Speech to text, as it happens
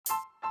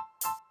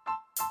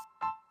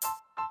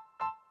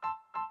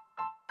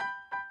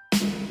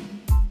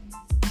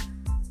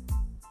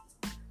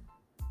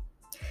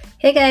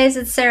Hey guys,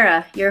 it's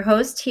Sarah, your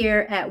host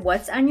here at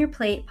What's on Your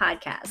Plate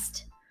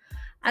podcast.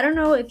 I don't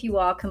know if you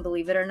all can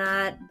believe it or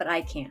not, but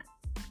I can't.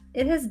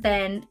 It has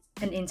been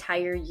an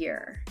entire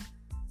year.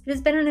 It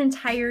has been an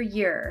entire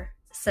year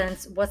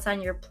since What's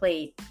on Your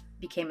Plate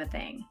became a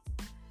thing.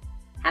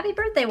 Happy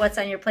birthday, What's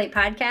on Your Plate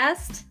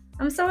podcast.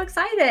 I'm so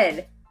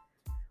excited.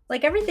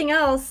 Like everything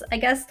else, I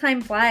guess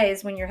time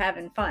flies when you're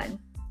having fun.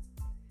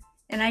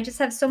 And I just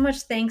have so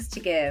much thanks to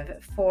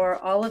give for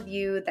all of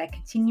you that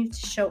continue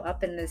to show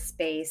up in this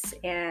space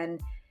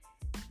and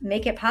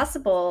make it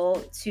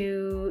possible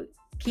to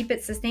keep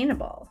it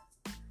sustainable.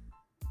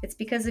 It's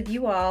because of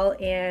you all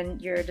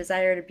and your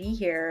desire to be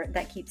here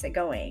that keeps it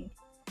going.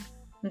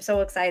 I'm so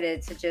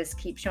excited to just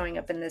keep showing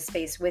up in this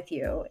space with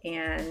you.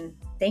 And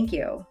thank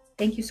you.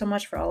 Thank you so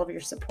much for all of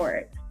your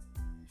support.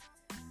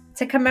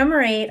 To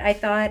commemorate, I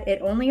thought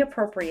it only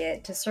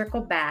appropriate to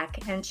circle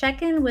back and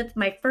check in with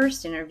my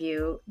first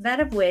interview, that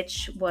of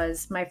which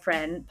was my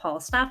friend Paul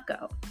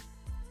Stofko.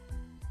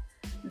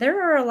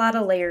 There are a lot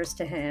of layers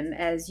to him,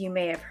 as you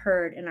may have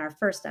heard in our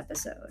first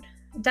episode.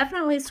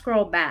 Definitely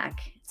scroll back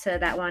to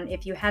that one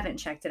if you haven't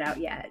checked it out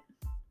yet.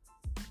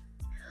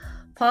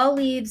 Paul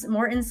leaves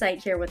more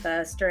insight here with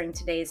us during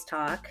today's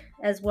talk,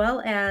 as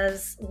well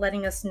as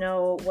letting us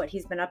know what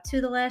he's been up to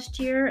the last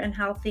year and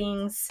how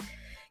things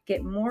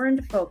get more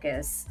into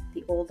focus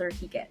the older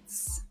he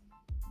gets.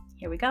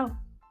 Here we go.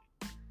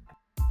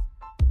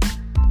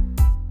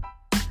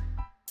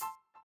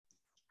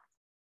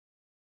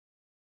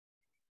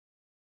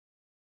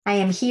 I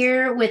am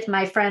here with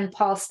my friend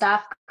Paul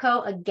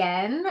Stofko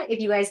again. If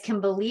you guys can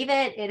believe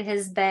it, it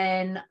has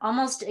been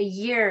almost a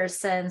year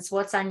since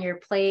What's on Your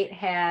Plate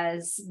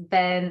has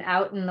been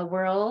out in the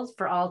world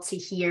for all to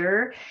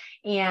hear.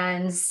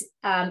 And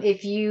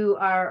if you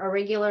are a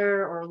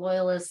regular or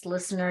loyalist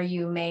listener,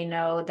 you may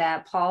know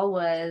that Paul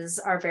was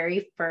our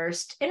very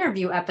first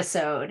interview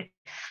episode.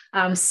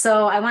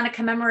 So I want to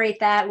commemorate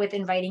that with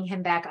inviting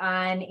him back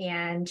on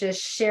and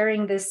just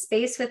sharing this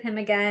space with him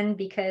again,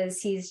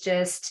 because he's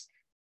just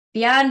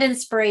beyond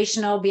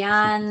inspirational,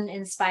 beyond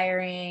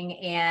inspiring.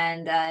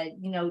 And,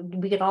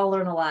 we could all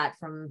learn a lot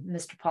from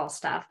Mr. Paul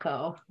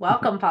Stofko.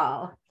 Welcome,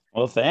 Paul.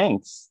 Well,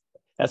 thanks.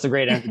 That's a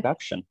great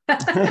introduction.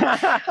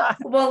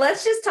 Well,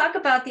 let's just talk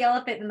about the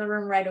elephant in the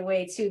room right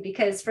away, too,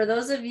 because for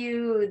those of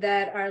you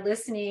that are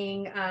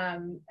listening,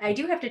 I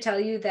do have to tell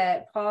you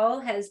that Paul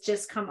has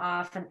just come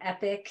off an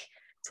epic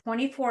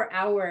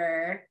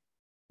 24-hour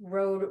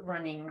road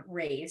running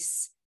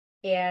race.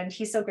 And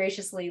he so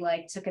graciously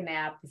took a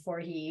nap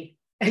before he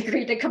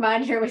agreed to come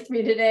on here with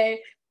me today.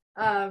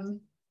 I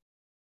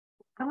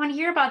want to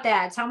hear about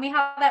that. Tell me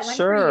how that went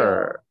for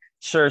you.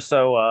 Sure.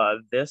 So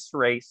this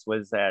race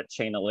was at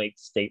Chain of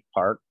Lakes State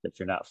Park. If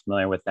you're not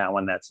familiar with that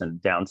one, that's in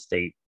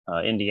downstate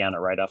Indiana,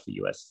 right off of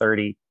US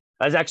 30.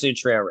 It's actually a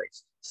trail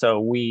race.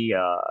 So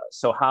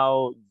so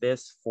how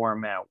this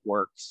format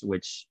works,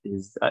 which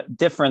is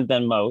different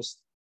than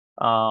most,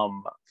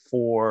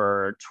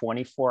 for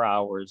 24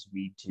 hours,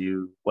 we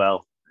do,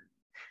 well,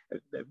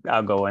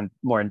 I'll go in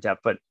more in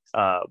depth, but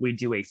we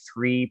do a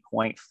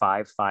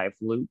 3.55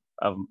 loop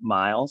of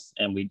miles,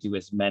 and we do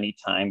as many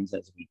times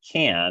as we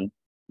can.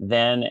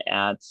 Then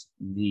at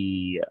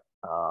the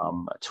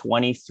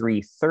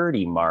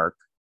 23:30 mark,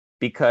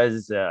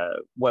 because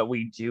what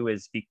we do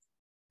is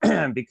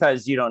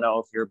because you don't know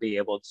if you'll be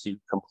able to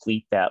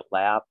complete that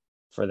lap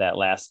for that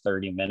last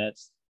 30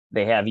 minutes,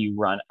 they have you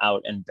run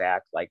out and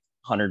back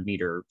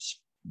 100-meter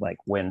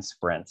wind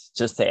sprints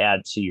just to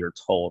add to your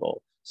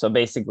total. So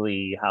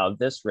basically how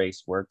this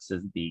race works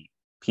is the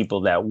people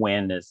that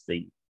win is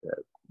the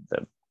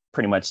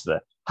pretty much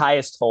the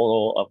highest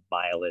total of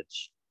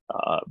mileage,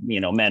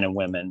 men and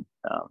women,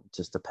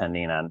 just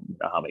depending on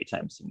how many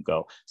times you can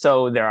go.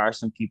 So there are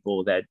some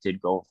people that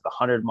did go over the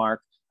 100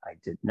 mark. I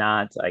did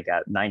not. I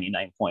got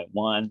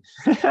 99.1.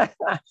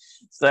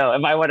 So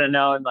if I would have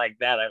known like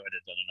that, I would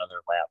have done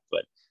another lap.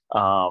 But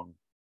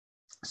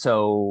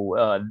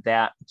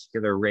that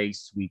particular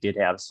race, we did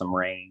have some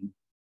rain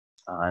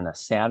on a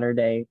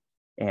Saturday,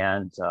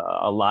 and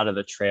a lot of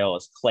the trail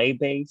is clay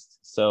based.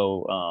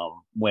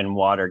 So when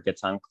water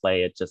gets on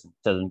clay, it just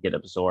doesn't get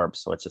absorbed.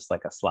 So it's just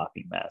like a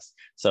sloppy mess.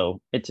 So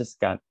it just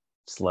got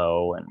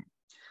slow. And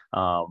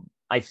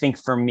I think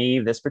for me,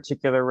 this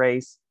particular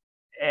race,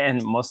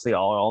 and mostly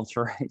all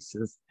ultra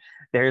races,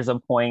 there's a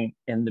point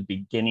in the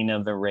beginning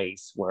of the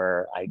race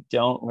where I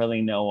don't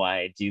really know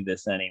why I do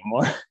this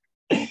anymore.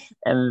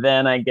 And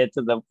then I get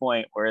to the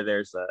point where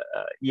there's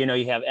you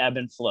have ebb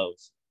and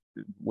flows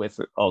with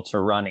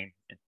ultra running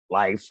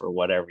life, or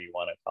whatever you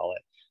want to call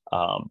it.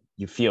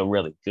 You feel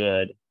really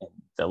good, and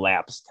the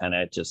laps kind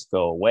of just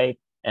go away,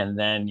 and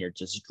then you're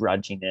just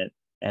drudging it.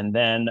 And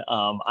then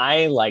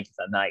I like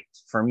the night.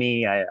 For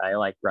me, I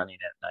like running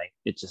at night.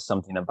 It's just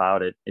something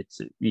about it.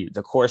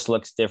 The course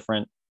looks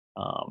different.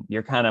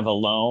 You're kind of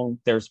alone.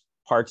 There's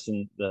parts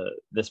in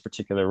this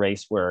particular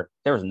race where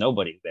there was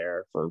nobody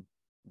there for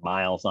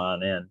miles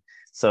on end.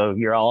 So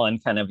you're all in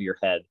kind of your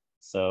head.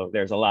 So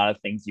there's a lot of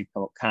things you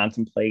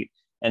contemplate,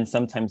 and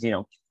sometimes you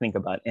don't think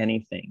about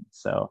anything.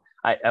 So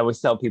I always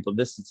tell people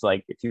this is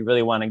like, if you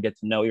really want to get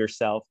to know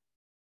yourself,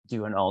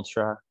 do an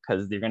ultra,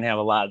 because you're going to have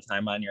a lot of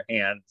time on your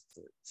hands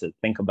to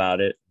think about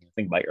it,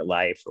 think about your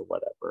life or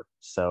whatever.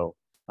 So,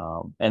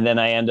 and then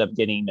I end up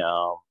getting,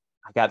 I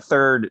got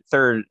third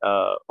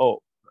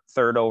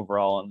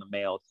overall in the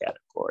male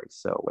category.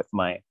 So with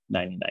my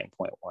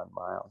 99.1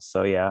 miles.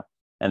 So yeah.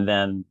 And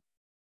then,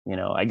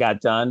 I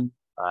got done.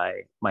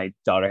 My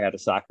daughter had a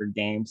soccer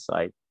game, so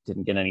I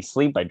didn't get any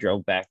sleep. I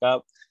drove back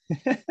up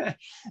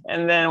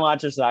and then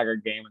watched a soccer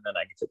game, and then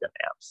I took a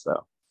nap.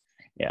 So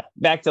yeah,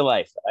 back to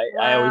life.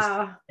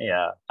 Wow.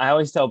 I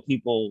always tell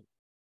people,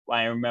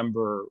 I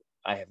remember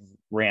I have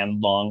ran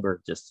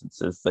longer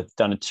distances. I've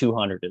done a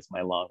 200 is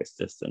my longest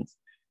distance.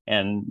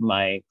 And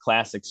my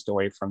classic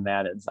story from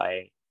that is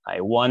I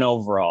won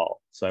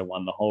overall. So I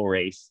won the whole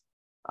race.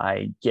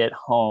 I get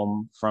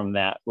home from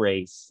that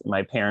race.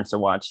 My parents are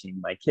watching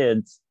my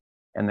kids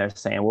and they're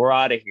saying, we're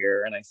out of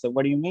here. And I said,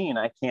 what do you mean?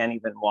 I can't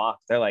even walk.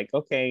 They're like,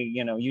 okay,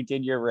 you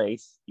did your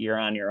race. You're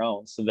on your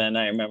own. So then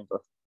I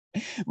remember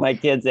my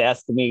kids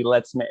asked me,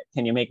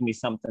 can you make me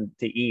something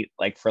to eat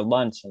like for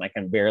lunch? And I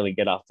can barely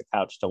get off the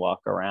couch to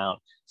walk around.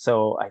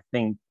 So I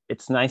think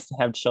it's nice to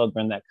have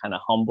children that kind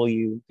of humble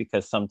you,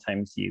 because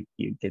sometimes you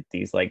get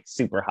these like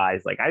super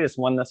highs, like I just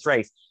won this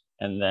race.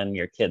 And then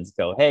your kids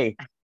go, hey,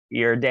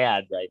 you're a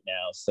dad right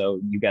now. So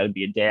you got to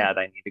be a dad.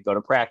 I need to go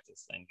to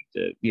practice. I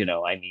need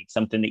to, I need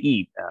something to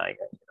eat.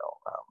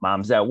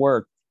 Mom's at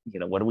work,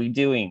 what are we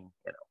doing?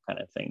 Kind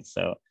of thing.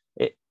 So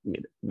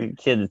the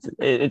kids,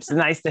 it's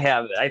nice to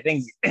have. I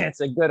think it's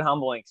a good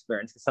humbling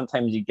experience, because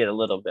sometimes you get a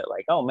little bit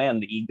like, oh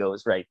man, the ego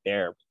is right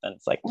there, but then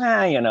it's like,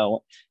 the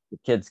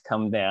kids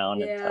come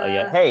down and tell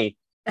you, hey,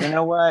 you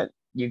know what,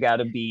 you got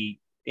to be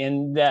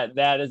in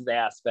that is the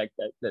aspect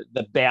that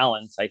the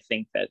balance, I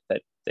think that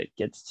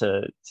gets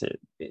to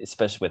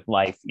especially with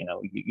life,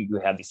 you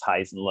have these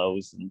highs and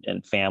lows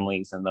and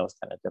families and those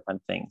kind of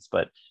different things.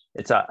 But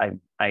it's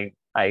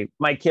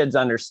my kids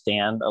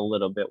understand a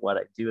little bit what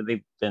I do.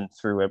 They've been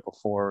through it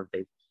before.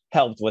 They've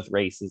helped with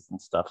races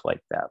and stuff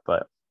like that.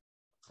 But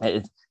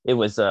it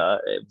was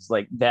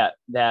like that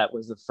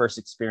was the first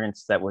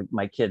experience that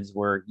my kids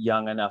were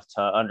young enough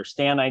to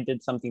understand I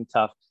did something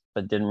tough,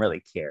 but didn't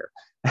really care.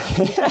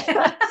 That's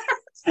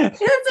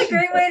a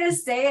great way to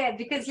say it,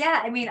 because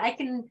I mean, I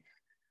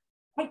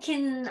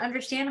can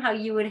understand how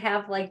you would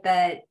have like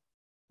that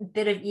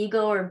bit of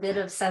ego or bit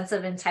of sense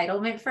of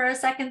entitlement for a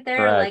second there.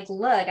 Correct. Like,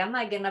 look, I'm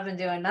not getting up and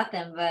doing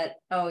nothing, but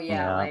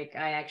Yeah. like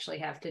I actually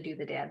have to do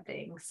the dad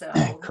thing. So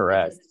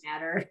Correct. it doesn't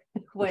matter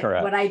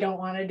what I don't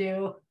want to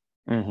do.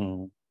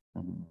 Mm-hmm.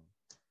 Mm-hmm.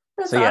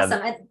 That's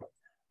awesome.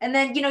 And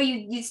then,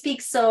 you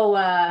speak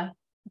so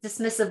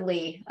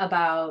dismissively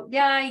about,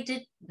 I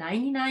did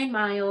 99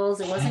 miles.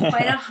 It wasn't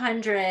quite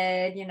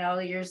 100,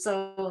 you're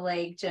so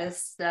like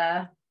just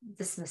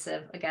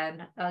dismissive.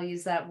 Again, I'll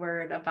use that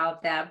word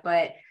about that,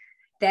 but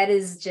that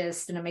is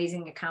just an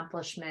amazing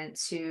accomplishment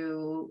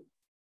to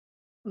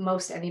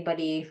most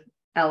anybody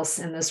else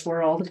in this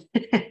world.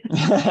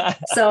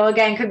 So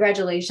again,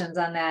 congratulations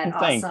on that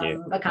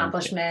awesome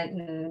accomplishment.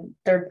 And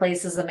third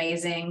place is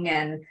amazing.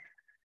 And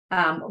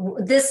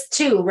this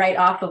too, right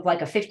off of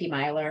like a 50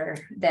 miler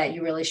that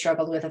you really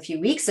struggled with a few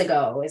weeks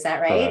ago. Is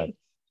that right?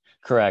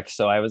 Correct.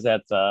 So I was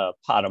at the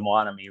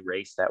Potawatomi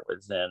race that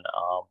was in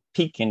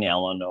Pekin,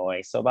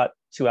 Illinois. So about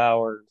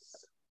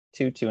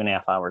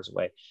 2.5 hours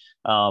away.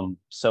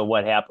 So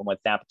what happened with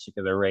that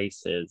particular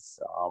race is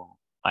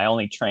I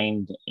only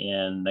trained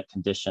in the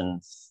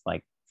conditions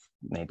like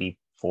maybe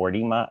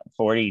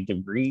 40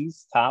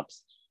 degrees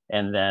tops.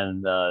 And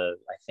then I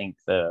think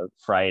the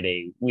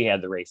Friday, we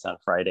had the race on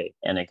Friday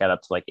and it got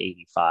up to like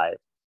 85.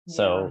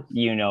 So,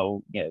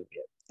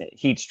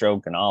 heat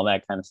stroke and all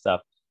that kind of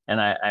stuff. And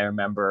I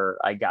remember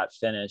I got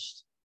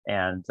finished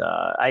and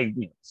I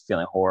was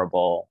feeling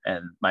horrible.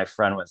 And my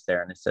friend was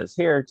there and it says,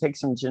 here, take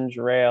some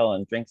ginger ale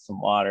and drink some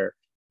water.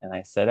 And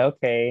I said,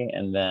 okay.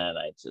 And then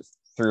I just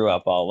threw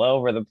up all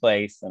over the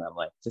place. And I'm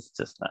like, just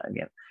not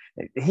again.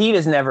 Heat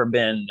has never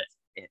been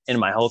in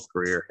my whole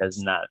career,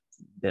 has not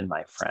been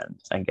my friend,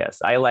 I guess.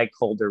 I like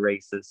colder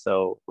races.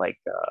 So like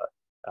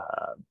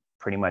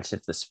pretty much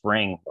if the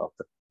spring, well,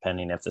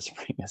 depending if the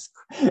spring is,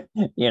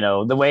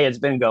 the way it's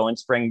been going,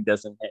 spring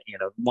doesn't,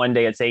 one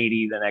day it's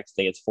 80, the next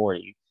day it's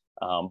 40.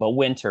 But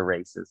winter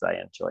races I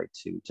enjoy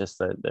too.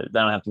 Just I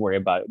don't have to worry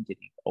about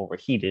getting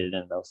overheated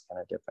and those kind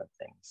of different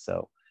things.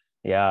 So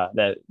yeah,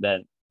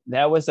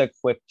 that was a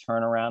quick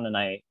turnaround.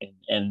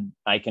 And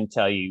I can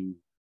tell you,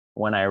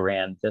 when I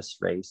ran this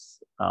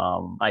race,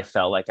 I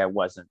felt like I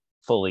wasn't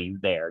fully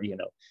there,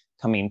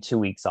 coming 2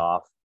 weeks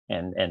off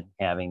and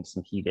having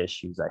some heat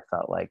issues. I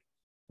felt like,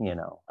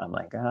 I'm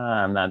like,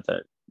 I'm not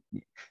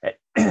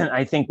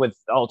I think with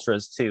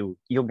ultras too,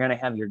 you're going to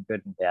have your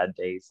good and bad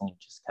days and you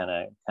just kind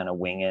of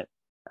wing it.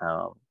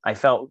 I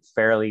felt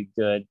fairly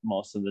good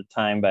most of the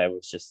time, but I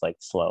was just like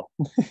slow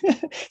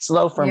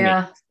for me,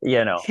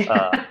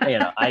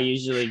 I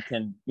usually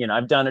can,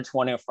 I've done a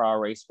 24-hour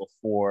race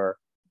before.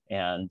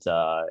 And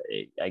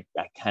I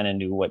kind of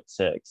knew what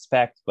to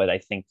expect, but I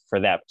think for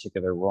that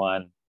particular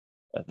run,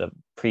 the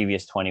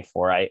previous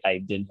 24,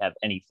 I didn't have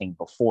anything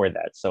before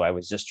that. So I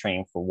was just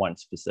training for one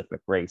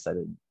specific race. I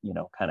didn't,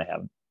 kind of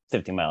have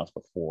 50 miles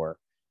before.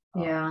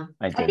 Yeah.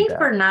 I I did think that.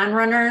 for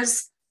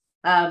non-runners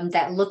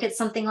that look at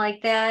something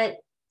like that,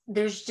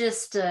 there's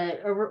just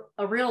a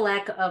real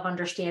lack of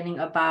understanding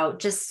about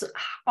just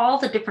all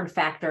the different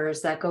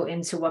factors that go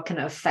into what can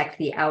affect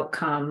the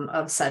outcome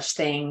of such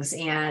things.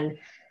 And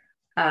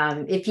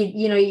if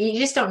you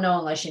just don't know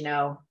unless you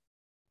know.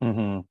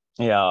 Mm-hmm.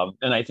 Yeah.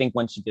 And I think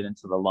once you get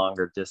into the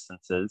longer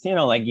distances,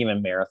 like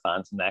even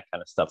marathons and that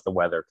kind of stuff, the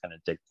weather kind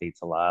of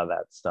dictates a lot of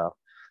that stuff.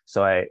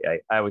 So I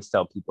always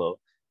tell people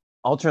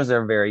ultras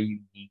are very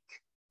unique.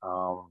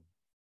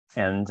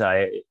 And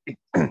I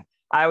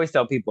always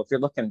tell people, if you're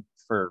looking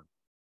for,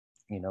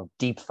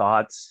 deep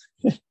thoughts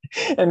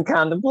and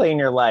contemplating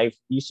your life,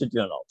 you should do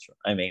an ultra.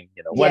 I mean,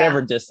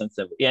 whatever distance,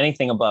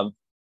 anything above,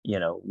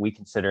 we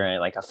consider it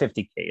like a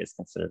 50K is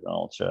considered an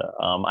ultra.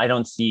 I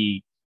don't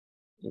see,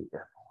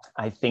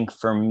 I think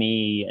for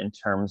me, in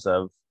terms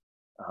of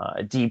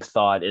deep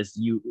thought, is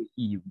you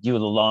do the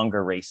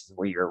longer races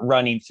where you're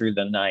running through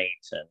the night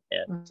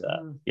and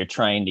you're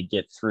trying to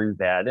get through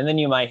that. And then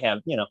you might have,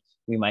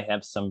 we might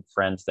have some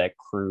friends that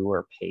crew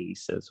or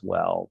pace as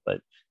well,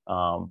 but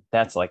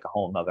that's like a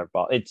whole nother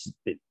ball.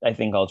 I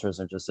think ultras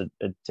are just a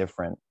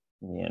different,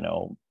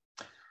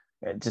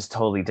 just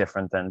totally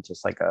different than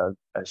just like a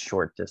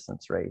short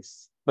distance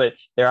race. But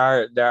there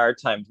are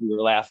times we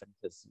were laughing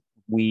because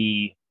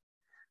we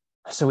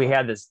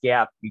had this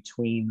gap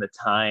between the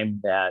time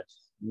that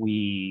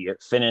we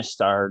finished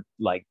our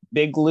like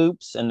big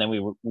loops, and then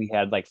we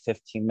had like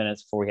 15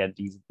 minutes before we had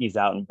these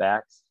out and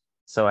backs.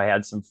 So I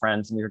had some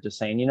friends and we were just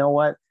saying, you know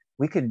what,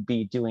 we could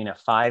be doing a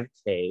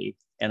 5K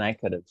and I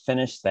could have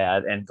finished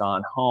that and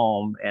gone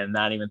home and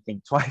not even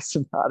think twice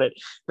about it.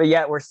 But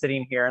yet we're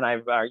sitting here and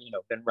I've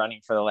been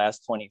running for the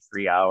last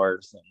 23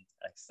 hours. And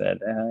I said,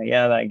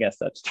 yeah, I guess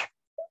that's true.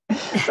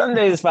 Some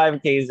days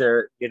 5Ks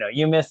are,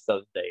 you miss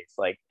those days,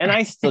 like, and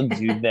I still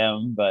do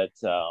them, but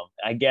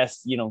I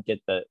guess you don't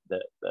get the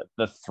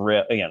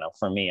thrill,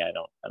 for me.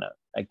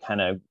 I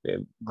kind of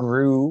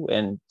grew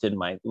and did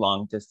my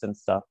long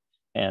distance stuff,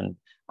 and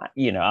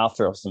I'll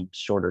throw some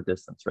shorter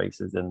distance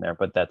races in there,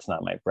 but that's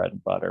not my bread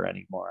and butter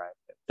anymore.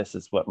 This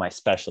is what my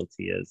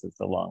specialty is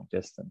the long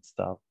distance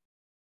stuff.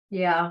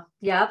 Yeah,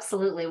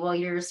 absolutely. Well,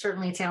 you're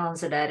certainly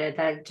talented at it.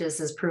 That just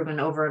is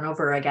proven over and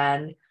over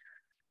again.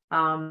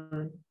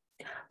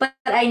 But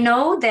I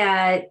know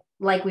that,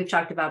 like we've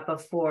talked about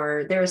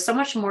before, there is so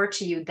much more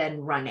to you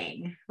than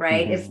running,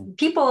 right? Mm-hmm. If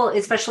people,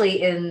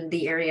 especially in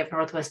the area of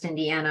Northwest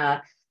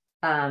Indiana,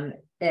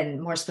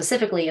 and more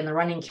specifically in the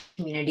running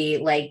community,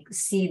 like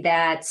see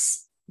that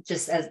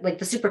just as like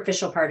the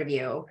superficial part of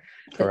you.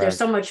 But there's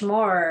so much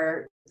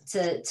more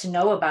to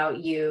know about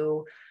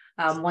you.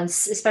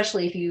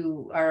 Especially if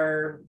you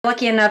are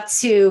lucky enough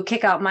to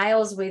kick out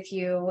miles with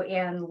you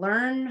and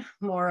learn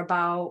more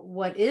about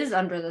what is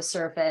under the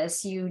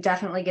surface, you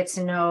definitely get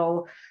to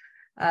know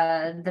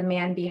the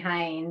man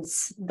behind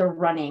the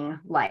running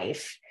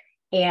life.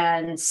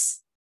 And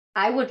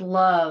I would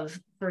love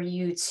for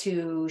you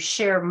to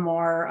share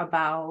more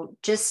about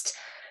just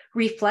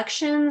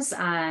reflections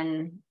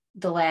on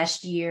the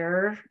last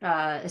year,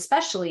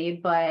 especially,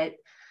 but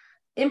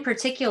in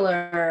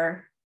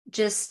particular,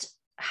 just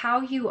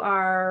how you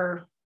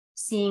are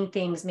seeing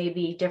things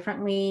maybe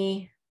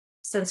differently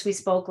since we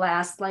spoke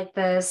last like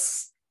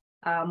this,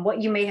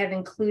 what you may have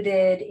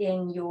included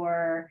in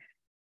your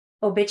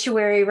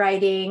obituary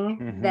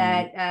writing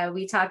that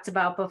we talked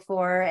about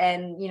before.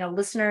 And,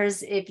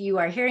 listeners, if you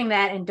are hearing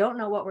that and don't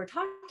know what we're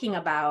talking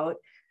about,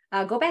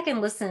 go back and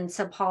listen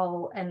to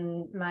Paul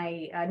and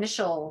my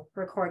initial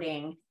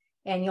recording,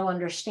 and you'll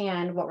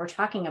understand what we're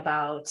talking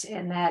about,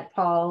 and that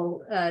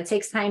Paul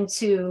takes time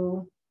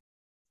to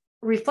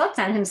reflect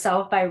on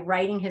himself by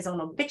writing his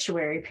own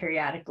obituary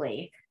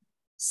periodically.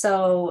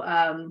 So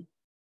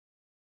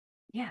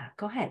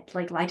go ahead.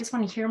 Like, I just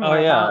want to hear more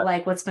about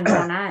like what's been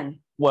going on.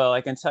 Well,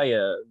 I can tell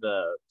you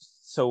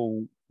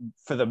so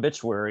for the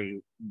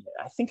obituary,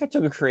 I think I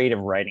took a creative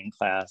writing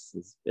class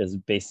is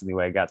basically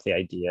where I got the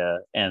idea.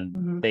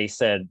 And they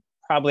said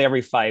probably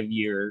every 5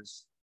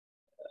 years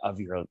of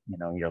your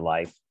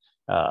life,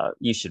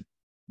 you should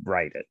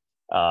write it.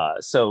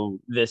 So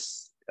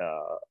this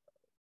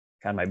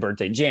kind of my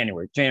birthday,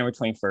 January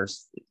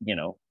 21st,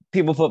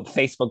 people put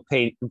Facebook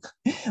page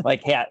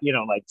like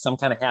like some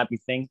kind of happy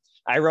thing.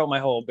 I wrote my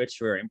whole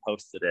obituary and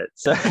posted it.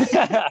 So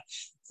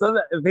so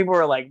that people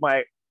were like,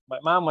 my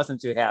mom wasn't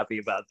too happy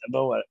about that.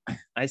 But what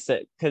I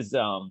said, because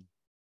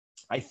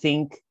I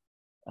think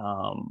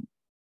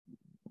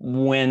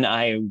when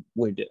I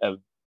would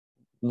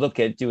look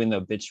at doing the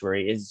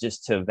obituary is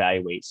just to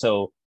evaluate.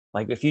 So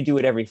like if you do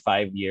it every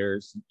 5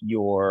 years,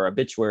 your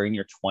obituary in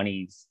your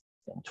 20s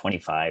and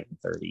 25 and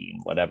 30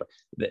 and whatever,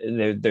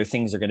 their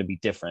things are going to be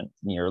different.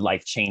 Your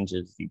life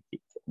changes. You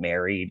get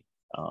married,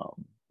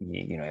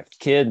 you have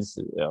kids,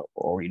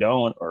 or you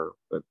don't, or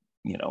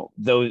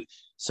those.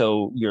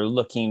 So you're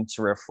looking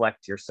to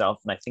reflect yourself,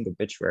 and I think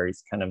obituary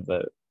is kind of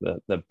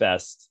the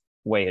best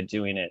way of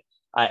doing it.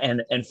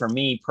 And for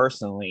me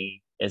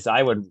personally, is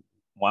I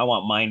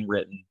want mine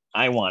written.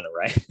 I want to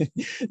write.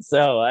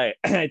 So I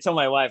told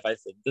my wife, I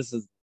said, this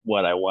is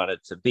what I want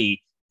it to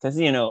be. Because,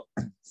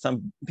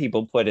 some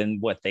people put in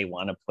what they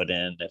want to put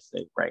in if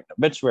they write an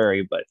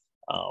obituary, but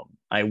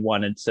I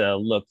wanted to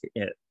look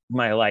at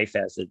my life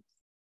as it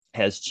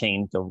has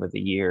changed over the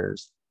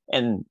years.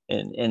 And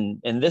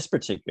in this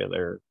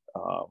particular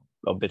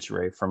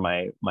obituary for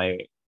my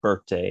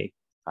birthday,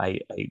 I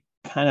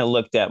kind of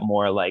looked at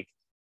more like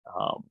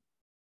um,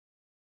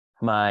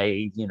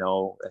 my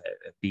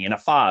being a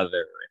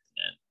father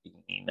and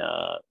being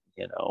a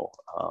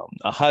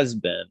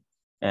husband,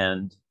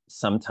 and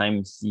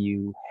sometimes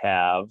you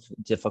have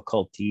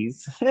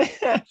difficulties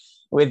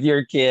with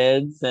your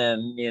kids,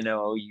 and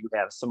you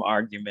have some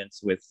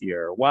arguments with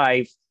your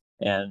wife.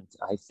 And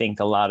I think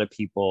a lot of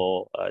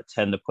people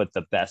tend to put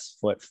the best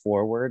foot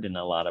forward in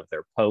a lot of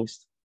their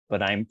posts,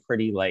 but I'm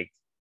pretty like,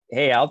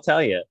 hey, I'll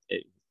tell you,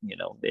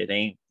 it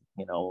ain't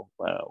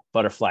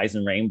butterflies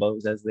and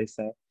rainbows, as they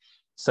say.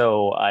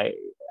 So I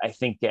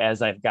think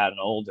as I've gotten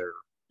older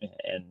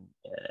and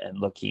and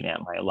looking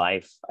at my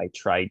life, I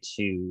try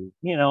to,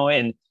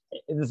 and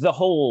the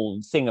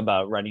whole thing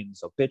about writing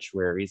these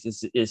obituaries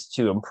is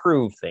to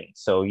improve things.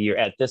 So you're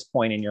at this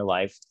point in your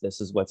life, this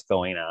is what's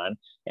going on.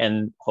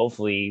 And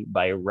hopefully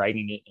by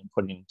writing it and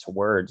putting it to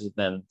words,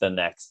 then the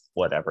next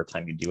whatever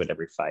time you do it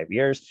every 5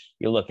 years,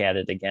 you look at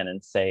it again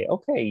and say,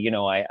 okay,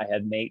 I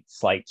had made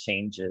slight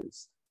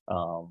changes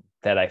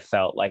that I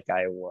felt like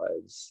I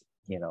was,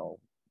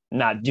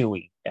 not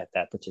doing at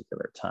that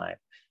particular time.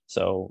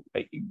 So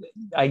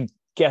I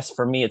guess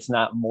for me, it's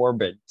not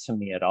morbid to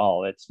me at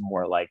all. It's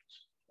more like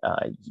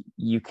uh,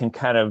 you can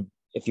kind of,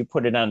 if you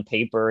put it on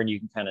paper and you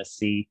can kind of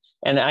see,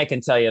 and I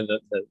can tell you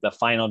the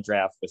final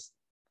draft was,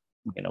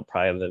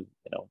 probably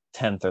the,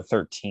 10th or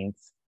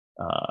 13th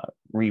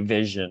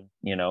revision,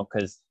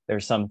 because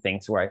there's some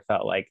things where I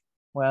felt like,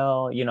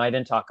 well, I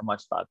didn't talk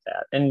much about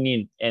that.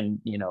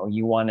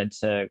 You wanted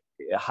to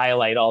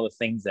highlight all the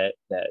things that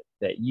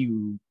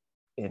you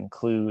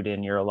include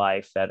in your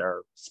life that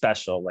are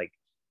special, like,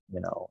 you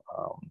know,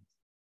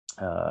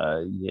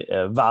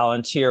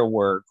 volunteer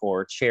work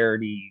or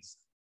charities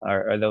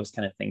or those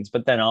kind of things.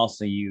 But then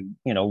also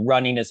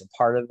running is a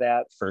part of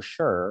that for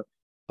sure.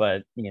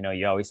 But,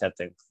 you always have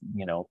to,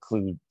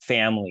 include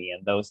family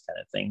and those kind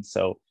of things.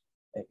 So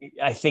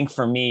I think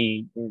for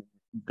me,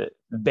 the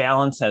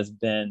balance has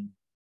been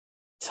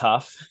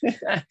tough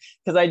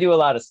because I do a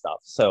lot of stuff.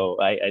 So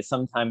I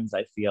sometimes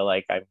I feel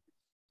like uh,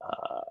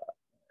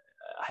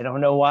 I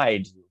don't know why I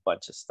do a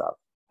bunch of stuff.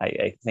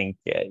 I think,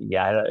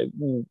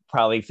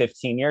 probably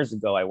 15 years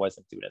ago, I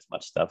wasn't doing as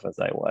much stuff as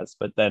I was.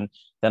 But then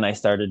I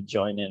started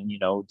joining,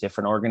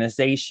 different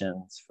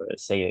organizations for,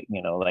 say,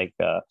 like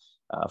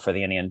for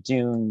the Indian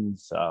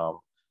Dunes.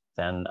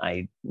 Then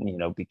I,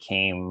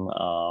 became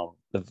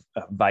the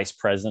vice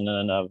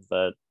president of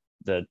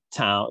the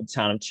town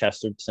of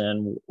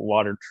Chesterton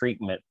water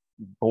treatment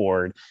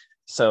board.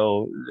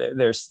 So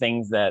there's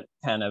things that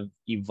kind of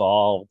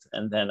evolved,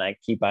 and then I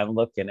keep on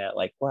looking at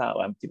like, wow,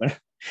 I'm doing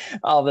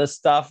all this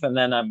stuff, and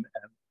then I'm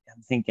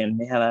thinking,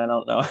 man, I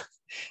don't know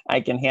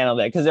I can handle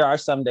that, because there are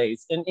some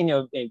days, and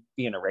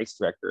being a race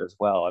director as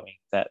well, I mean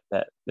that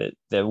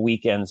the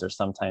weekends are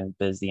sometimes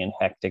busy and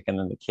hectic, and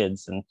then the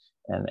kids and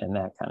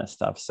that kind of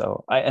stuff.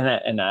 So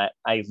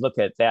I look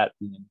at that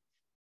being,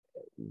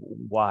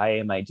 why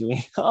am I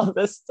doing all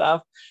this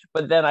stuff?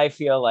 But then I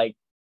feel like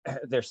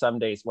there's some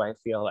days where I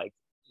feel like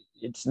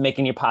it's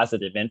making a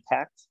positive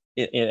impact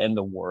in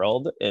the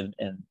world, and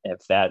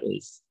if that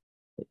is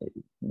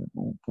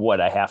what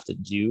I have to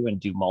do and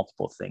do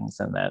multiple things,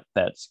 and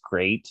that's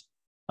great.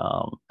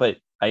 But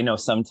I know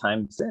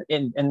sometimes,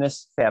 and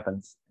this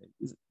happens,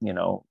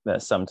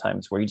 that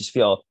sometimes where you just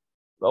feel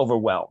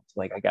overwhelmed.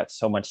 Like, I got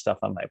so much stuff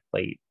on my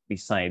plate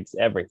besides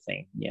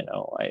everything,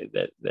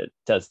 that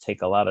does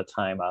take a lot of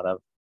time out of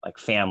like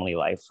family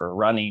life or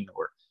running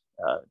or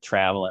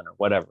traveling or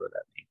whatever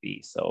that may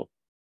be. So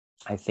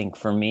I think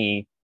for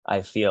me,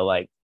 I feel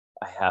like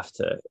I have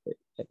to,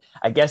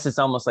 I guess it's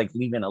almost like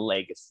leaving a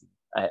legacy.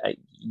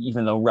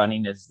 Even though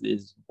running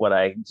is what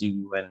I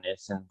do and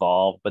it's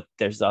involved, but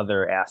there's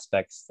other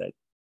aspects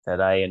that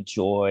I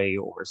enjoy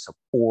or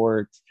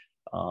support.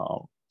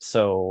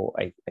 So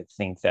I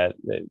think that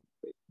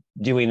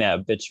doing that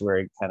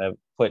obituary kind of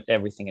put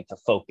everything into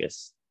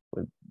focus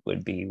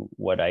would be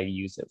what I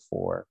use it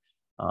for.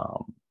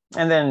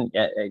 And then,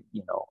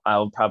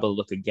 I'll probably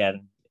look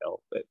again,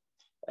 but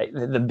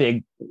the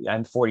big,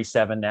 I'm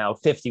 47 now,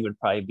 50 would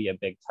probably be a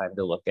big time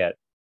to look at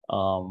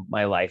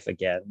my life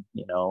again,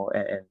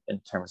 and in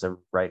terms of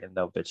writing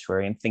the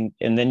obituary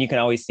and then you can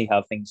always see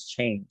how things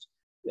change.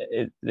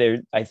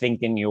 I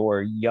think in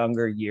your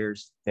younger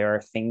years, there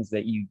are things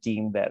that you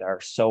deem that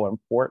are so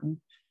important.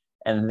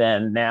 And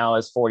then now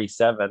as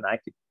 47, I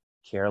could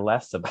care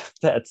less about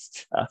that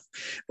stuff.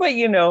 But,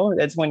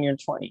 that's when you're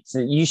 20. So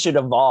you should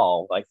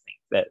evolve. I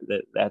think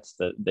that's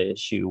the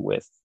issue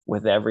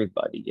with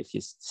everybody. If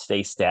you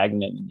stay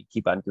stagnant and you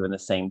keep on doing the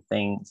same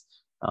things,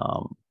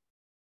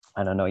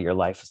 I don't know, your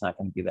life is not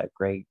going to be that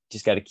great.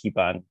 Just got to keep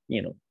on,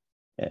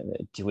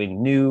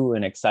 doing new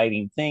and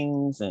exciting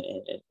things, and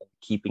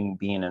keeping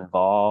being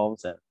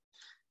involved. And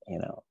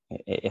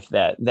if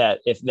that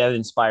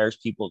inspires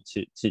people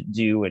to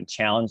do and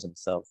challenge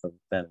themselves,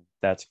 then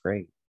that's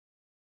great.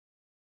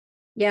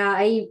 Yeah,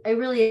 I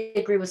really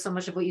agree with so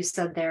much of what you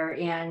said there.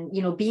 And,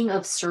 being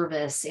of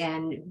service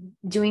and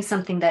doing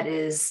something that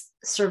is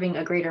serving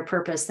a greater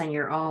purpose than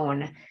your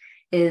own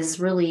is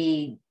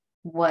really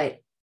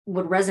what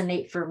would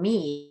resonate for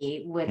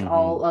me with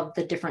all of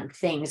the different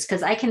things.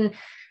 Because I can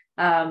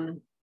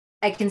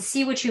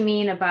see what you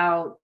mean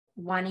about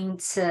wanting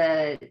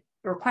to,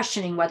 or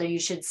questioning whether you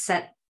should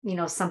set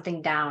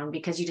something down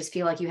because you just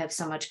feel like you have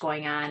so much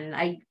going on. And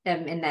I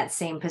am in that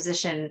same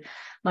position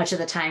much of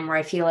the time where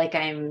I feel like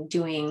I'm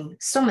doing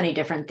so many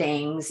different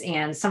things.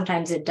 And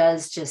sometimes it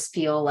does just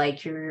feel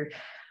like you're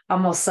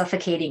almost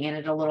suffocating in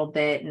it a little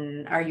bit.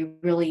 And are you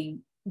really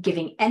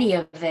giving any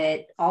of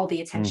it all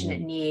the attention it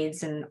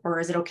needs?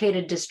 Or is it okay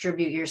to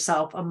distribute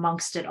yourself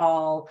amongst it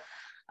all?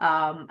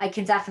 I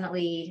can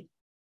definitely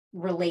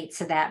relate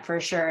to that for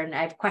sure. And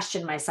I've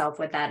questioned myself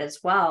with that as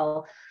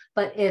well.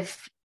 But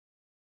if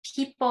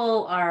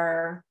people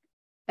are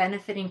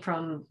benefiting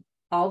from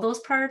all those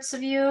parts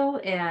of you,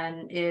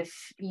 and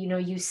if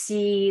you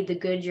see the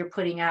good you're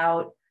putting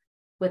out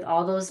with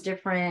all those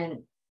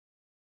different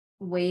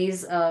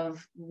ways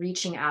of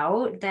reaching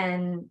out,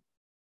 then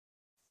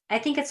I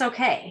think it's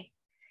okay,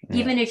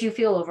 even if you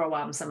feel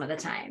overwhelmed some of the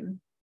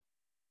time.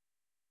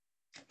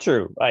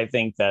 True. I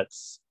think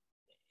that's,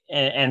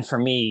 and for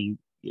me,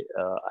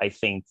 I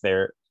think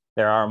there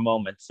are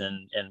moments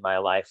in my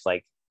life,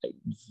 like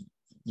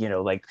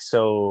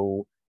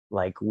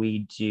like we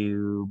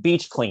do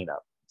beach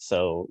cleanup.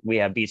 So we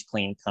have beach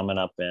clean coming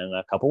up in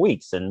a couple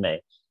weeks in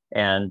May.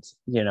 And,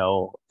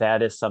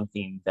 that is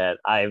something that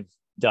I've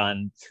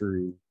done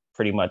through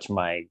pretty much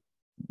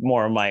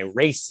more of my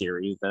race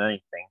series than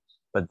anything.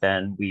 But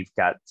then we've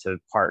got to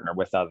partner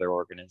with other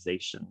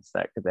organizations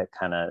that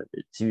kind of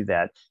do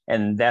that.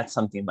 And that's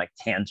something like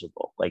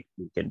tangible, like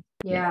we can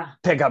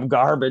pick up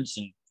garbage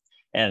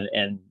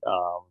and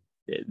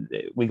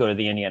we go to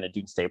the Indiana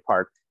Dunes State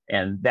Park,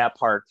 and that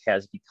park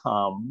has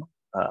become,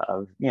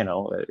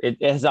 it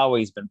has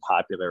always been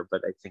popular,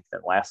 but I think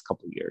that last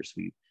couple of years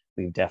we've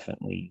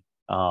definitely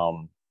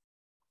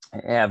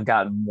have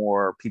gotten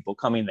more people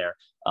coming there.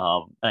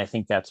 And I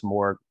think that's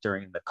more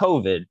during the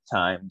COVID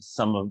times.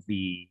 Some of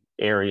the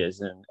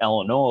areas in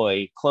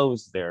Illinois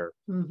closed their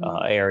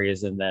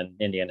areas, and then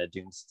Indiana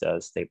Dunes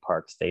State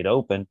Park stayed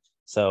open.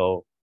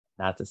 So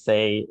not to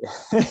say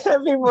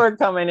people are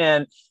coming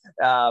in,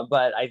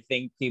 but I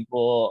think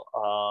people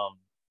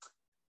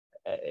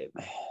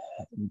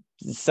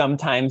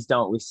sometimes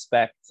don't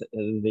respect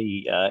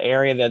the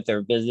area that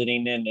they're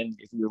visiting in. And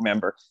if you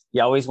remember,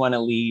 you always want to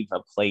leave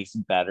a place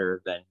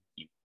better than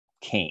you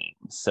came.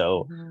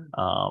 So,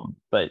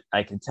 but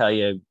I can tell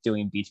you,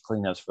 doing beach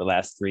cleanups for the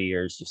last 3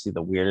 years, you see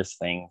the weirdest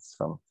things,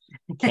 from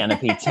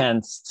canopy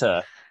tents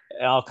to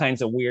all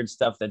kinds of weird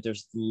stuff that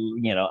there's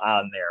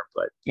on there.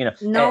 But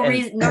no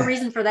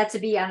reason for that to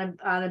be on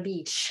a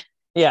beach.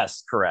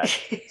 Yes, correct.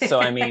 So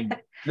I mean,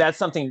 that's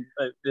something.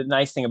 The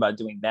nice thing about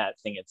doing that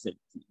thing, it's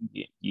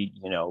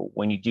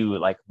when you do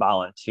like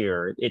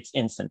volunteer, it's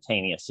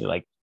instantaneous.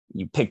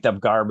 You picked up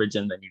garbage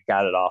and then you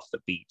got it off the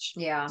beach.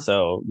 Yeah.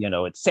 So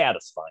it's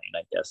satisfying,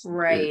 I guess.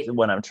 Right. Is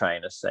what I'm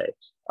trying to say.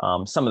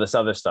 Some of this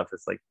other stuff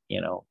is like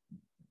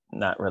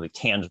not really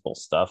tangible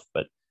stuff,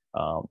 but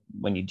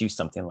when you do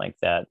something like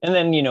that, and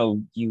then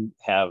you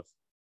have,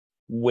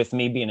 with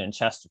me being in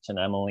Chesterton,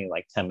 I'm only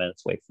like 10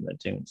 minutes away from the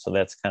dune, so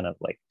that's kind of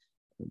like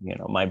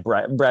my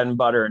bread and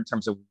butter in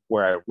terms of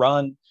where I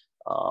run,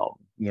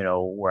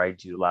 where I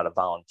do a lot of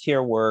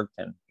volunteer work,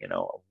 and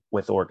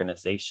with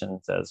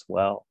organizations as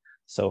well.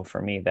 So for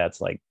me,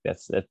 it's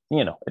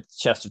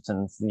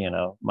Chesterton's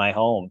my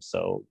home,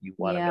 so you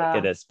want to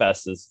make it as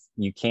best as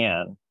you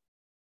can.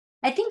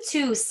 I think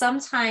too,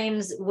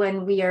 sometimes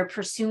when we are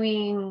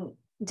pursuing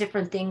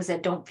different things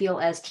that don't feel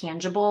as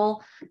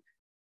tangible,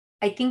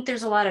 I think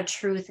there's a lot of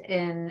truth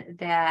in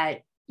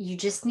that. You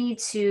just need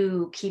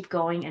to keep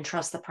going and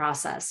trust the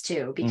process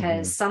too,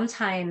 because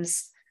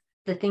sometimes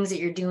the things that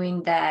you're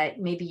doing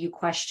that maybe you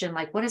question,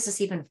 like, what is this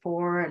even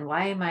for? And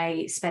why am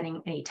I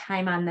spending any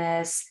time on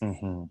this?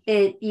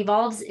 It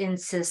evolves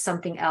into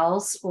something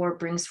else, or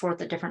brings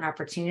forth a different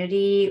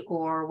opportunity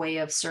or way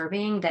of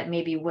serving that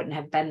maybe wouldn't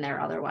have been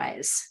there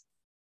otherwise.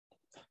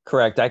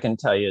 Correct. I can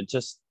tell you,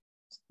 just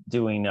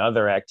doing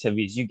other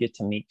activities, you get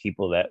to meet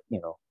people that,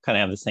 kind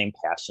of have the same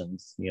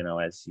passions,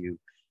 as you,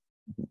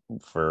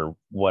 for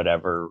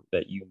whatever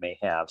that you may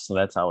have. So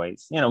that's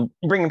always,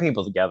 bringing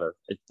people together.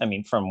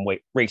 From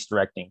race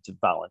directing to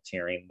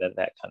volunteering, that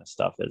kind of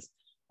stuff is,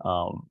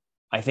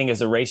 I think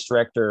as a race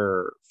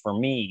director, for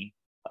me,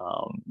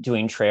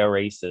 doing trail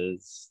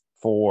races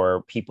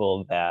for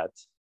people that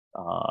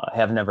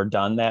have never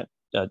done that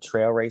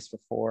trail race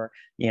before,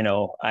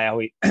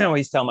 I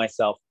always tell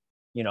myself,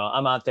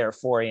 I'm out there at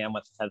 4 a.m.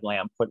 with a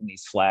headlamp putting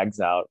these flags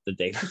out the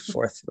day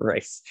before the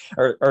race,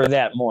 or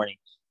that morning.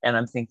 And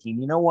I'm thinking,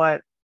 you know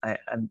what?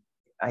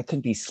 I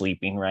could be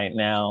sleeping right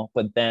now,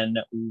 but then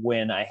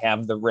when I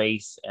have the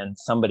race and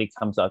somebody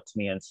comes up to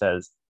me and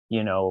says,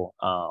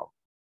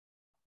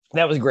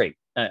 that was great.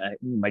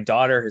 My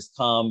daughter has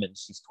come and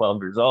she's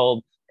 12 years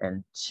old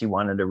and she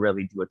wanted to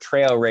really do a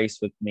trail race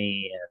with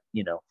me.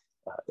 And,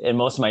 and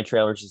most of my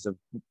trail races are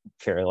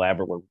very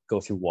elaborate, where we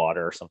go through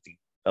water or something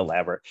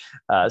elaborate.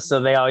 So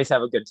they always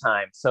have a good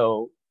time.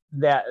 So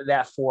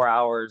that 4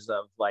 hours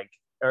of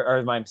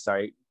I'm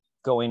sorry,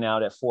 going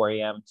out at 4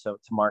 a.m. to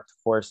mark the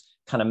course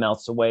kind of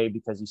melts away,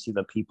 because you see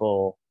the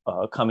people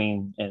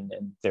coming and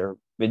they're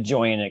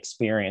enjoying an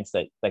experience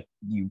that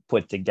you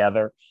put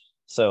together.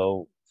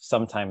 So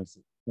sometimes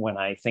when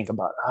I think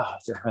about, I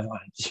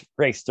want to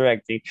race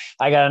directing,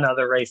 I got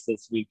another race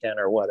this weekend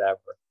or whatever.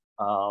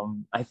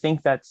 I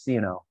think that's,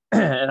 and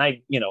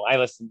I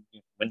listened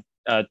when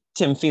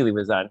Tim Feely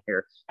was on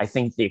here. I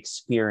think the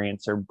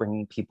experience or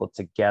bringing people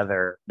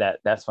together,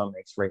 that's what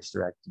makes race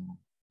directing.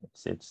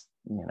 It's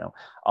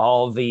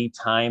all the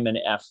time and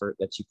effort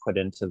that you put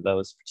into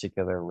those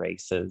particular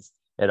races,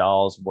 it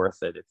all is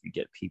worth it if you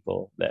get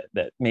people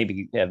that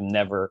maybe have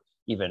never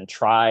even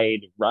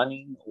tried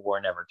running or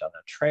never done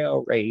a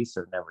trail race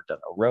or never done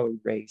a road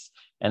race,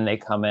 and they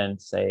come in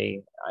and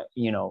say,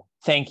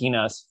 thanking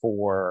us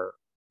for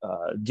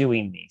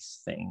doing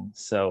these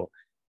things. So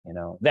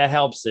that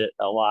helps it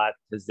a lot,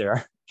 because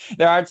there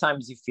are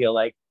times you feel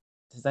like,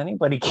 does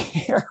anybody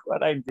care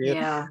what I do?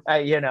 Yeah.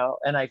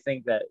 And I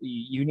think that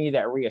you need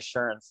that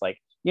reassurance. Like,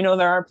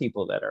 there are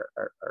people that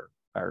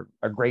are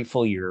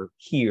grateful you're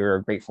here,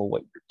 or grateful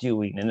what you're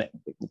doing, and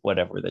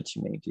whatever that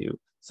you may do.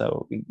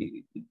 So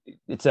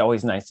it's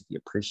always nice to be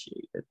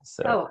appreciated.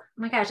 So. Oh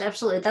my gosh,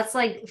 absolutely. That's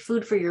like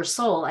food for your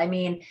soul. I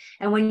mean,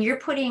 and when you're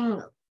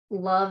putting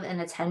love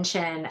and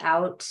attention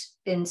out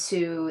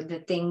into the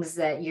things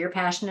that you're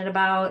passionate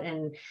about,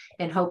 and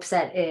in hopes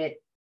that it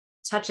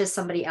touches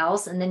somebody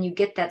else, and then you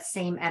get that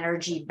same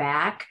energy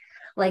back,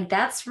 like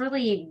that's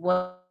really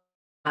what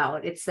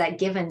it's that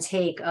give and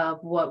take of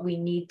what we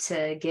need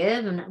to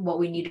give and what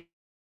we need to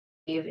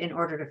give in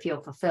order to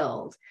feel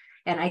fulfilled.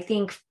 And I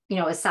think,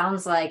 it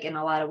sounds like in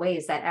a lot of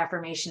ways that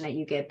affirmation that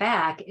you get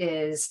back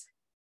is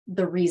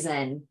the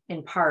reason,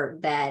 in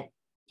part, that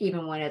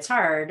even when it's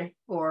hard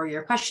or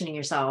you're questioning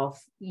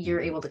yourself, you're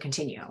able to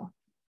continue.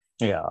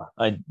 Yeah,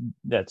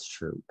 that's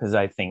true. Because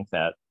I think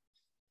that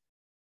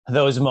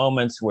those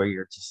moments where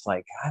you're just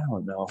like, I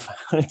don't know if I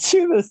want to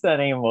do this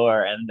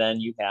anymore, and then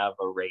you have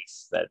a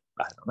race that,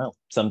 I don't know,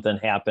 something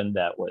happened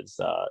that was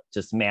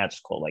just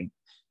magical, like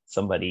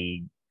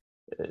somebody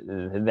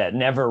that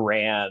never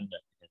ran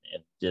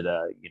and did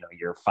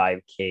your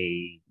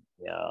 5K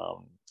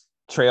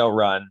trail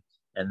run,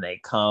 and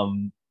they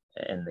come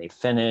and they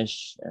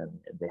finish and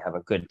they have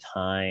a good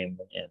time,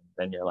 and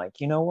then you're like,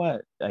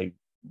 what,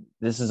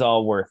 this is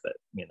all worth it,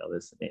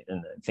 this.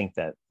 And I think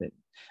that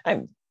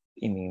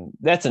I mean,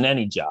 that's in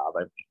any job,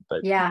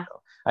 but yeah,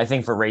 I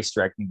think for race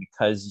directing,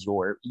 because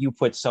you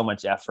put so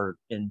much effort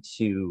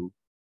into,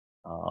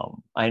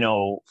 I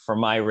know for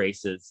my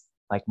races,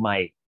 like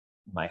my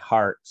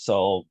heart,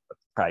 soul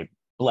probably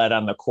bled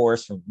on the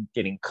course from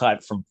getting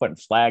cut from putting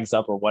flags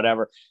up or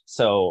whatever.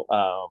 So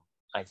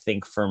I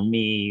think for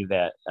me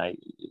that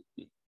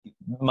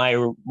my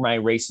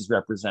races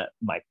represent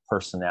my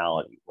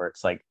personality, where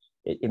it's like,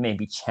 it may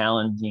be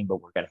challenging,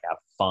 but we're going to have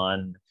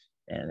fun.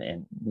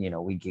 And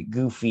we get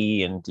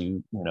goofy and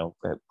do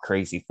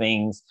crazy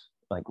things,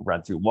 like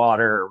run through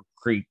water,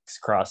 creeks,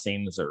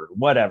 crossings, or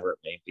whatever it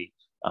may be.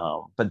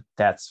 But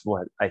that's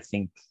what I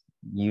think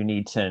you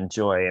need to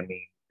enjoy. I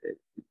mean,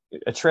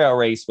 a trail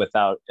race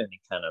without any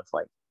kind of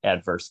like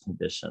adverse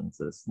conditions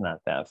is not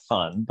that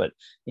fun. But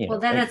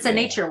then it's a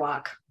nature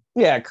walk.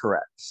 Yeah,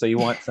 correct. So you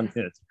want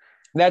something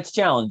that's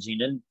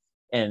challenging,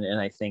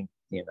 and I think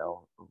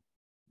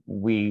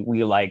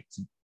we like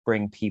to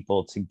bring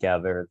people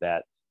together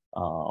that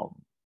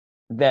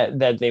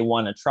that they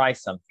want to try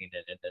something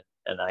in it.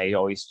 And I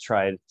always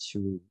try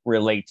to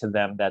relate to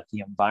them that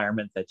the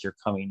environment that you're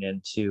coming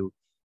into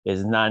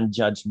is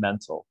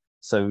non-judgmental.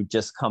 So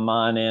just come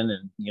on in,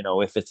 and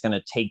if it's going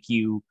to take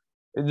you,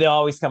 they'll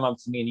always come up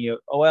to me and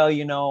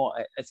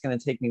it's going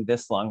to take me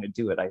this long to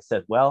do it. I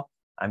said, well,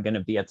 I'm going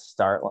to be at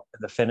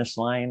the finish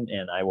line,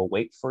 and I will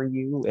wait for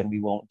you, and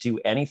we won't do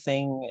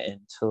anything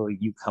until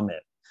you come in.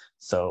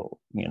 So,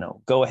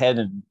 go ahead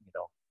and,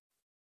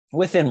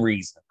 within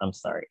reason. I'm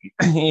sorry.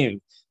 I'm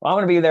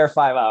going to be there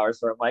 5 hours.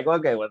 So I'm like,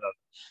 okay, with them.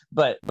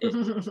 But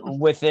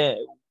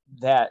within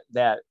that,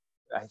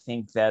 I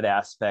think that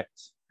aspect,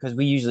 because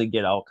we usually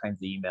get all kinds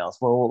of emails.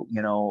 Well,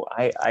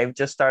 I've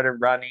just started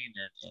running,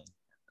 and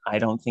I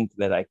don't think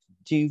that I can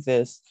do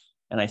this.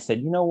 And I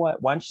said,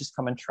 what? Why don't you just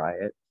come and try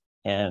it?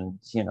 And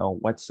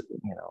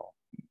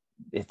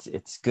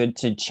it's good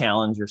to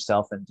challenge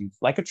yourself and do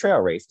like a trail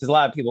race, because a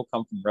lot of people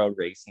come from road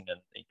racing,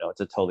 and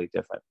it's a totally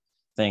different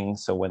thing.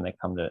 So when they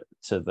come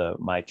to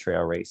my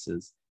trail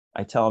races,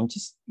 I tell them,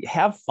 just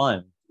have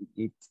fun.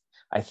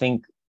 I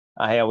think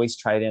I always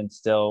try to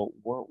instill,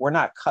 we're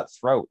not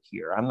cutthroat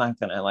here. I'm not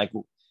gonna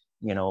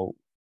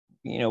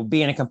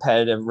being a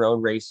competitive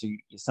road racer, you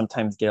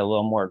sometimes get a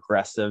little more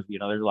aggressive.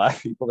 There's a lot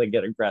of people that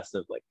get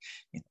aggressive, like,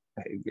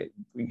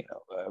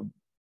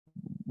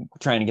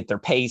 trying to get their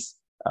pace,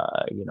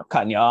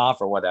 cutting you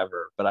off or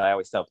whatever. But I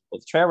always tell people,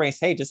 the trail race,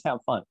 hey, just have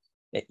fun.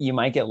 You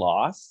might get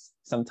lost.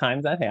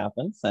 Sometimes that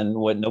happens, and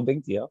no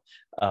big deal.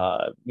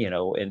 And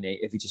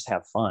if you just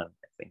have fun,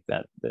 I think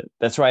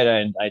that's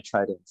right. I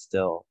try to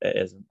instill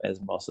as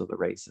most of the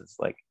races,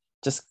 like,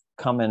 just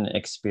come and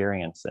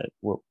experience it.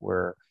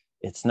 We're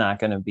it's not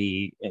going to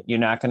be, you're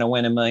not going to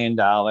win $1 million,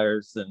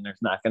 and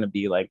there's not going to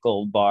be like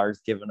gold bars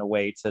given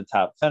away to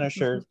top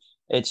finishers.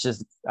 It's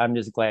just, I'm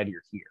just glad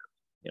you're here,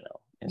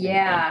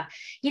 Yeah.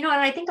 And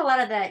I think a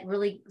lot of that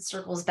really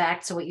circles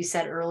back to what you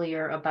said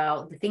earlier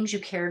about the things you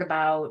cared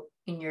about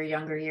in your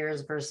younger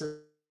years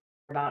versus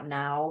about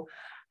now.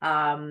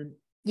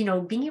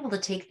 Being able to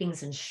take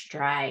things in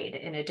stride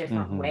in a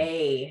different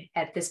way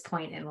at this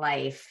point in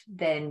life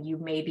than you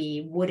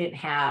maybe wouldn't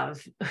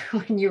have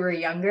when you were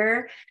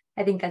younger.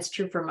 I think that's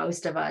true for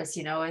most of us.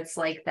 It's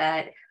like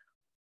that.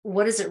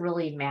 What does it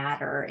really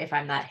matter if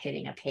I'm not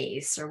hitting a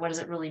pace, or what does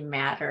it really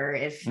matter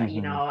if,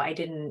 I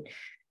didn't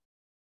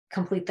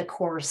complete the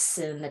course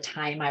in the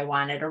time I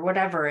wanted, or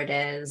whatever it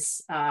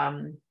is.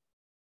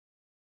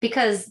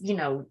 Because,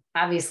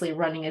 obviously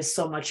running is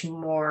so much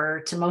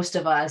more to most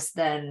of us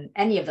than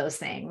any of those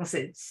things.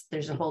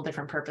 There's a whole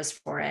different purpose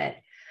for it.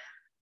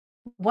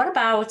 What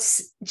about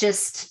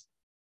just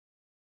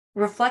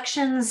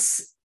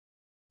reflections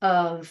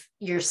of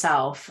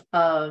yourself,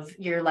 of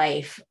your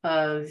life,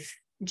 of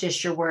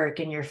just your work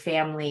and your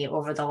family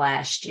over the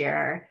last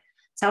year?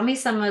 Tell me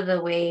some of the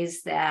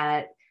ways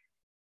that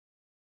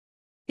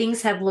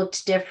things have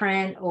looked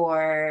different,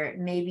 or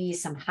maybe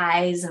some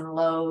highs and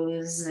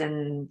lows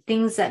and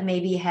things that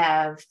maybe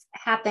have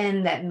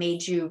happened that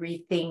made you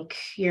rethink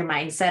your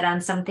mindset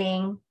on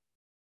something.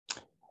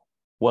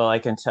 Well, I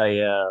can tell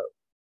you,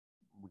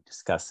 we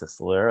discussed this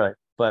a little,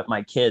 but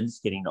my kids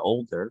getting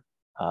older,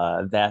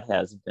 that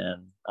has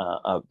been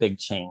a big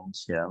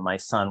change. My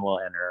son will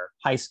enter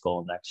high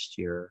school next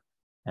year,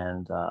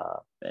 and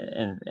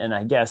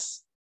I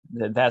guess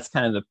that's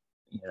kind of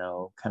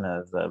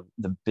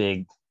the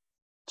big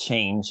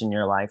change in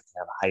your life, to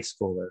have a high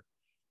schooler.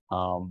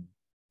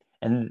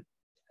 And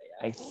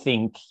I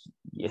think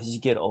as you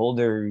get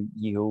older,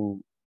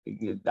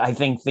 I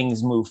think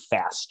things move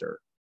faster.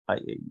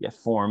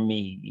 For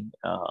me,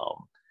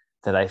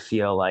 that I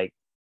feel like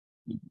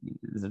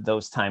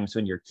those times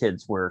when your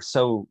kids were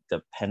so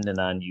dependent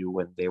on you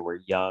when they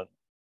were young,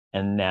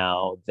 and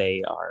now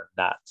they are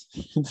not.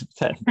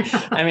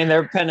 I mean,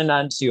 they're dependent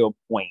on to a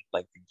point,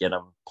 like, to get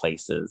them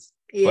places.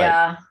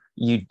 Yeah. But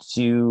you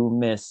do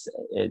miss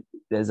it.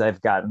 As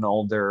I've gotten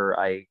older,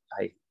 I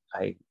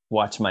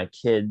watch my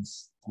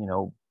kids,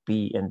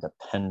 be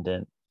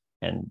independent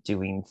and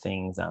doing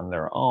things on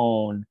their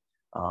own.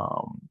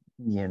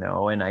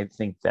 And I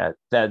think that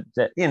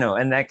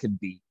and that could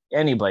be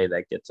anybody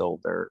that gets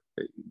older.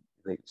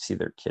 They see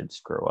their kids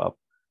grow up.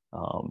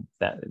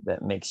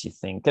 That makes you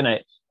think. And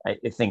I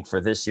think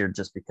for this year,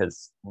 just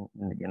because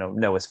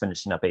Noah's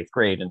finishing up 8th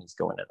grade and he's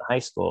going into high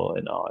school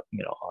in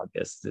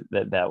August,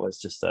 that was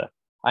just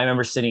I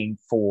remember sitting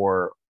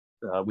for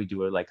we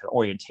do like an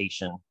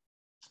orientation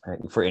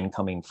for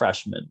incoming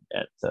freshmen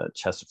at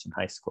Chesterton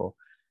High School,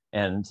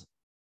 and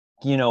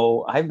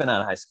I've been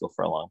out of high school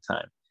for a long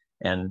time,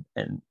 and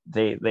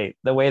they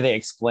the way they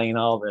explain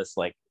all this,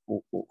 like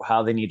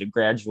how they need to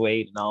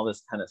graduate and all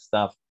this kind of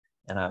stuff,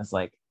 and I was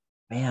like,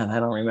 man, I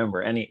don't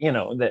remember any,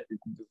 that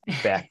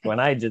back when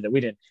I did that,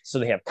 we didn't. So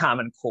they have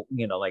common,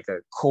 like a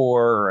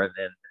core, and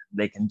then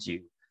they can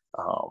do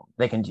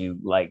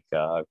like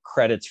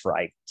credits for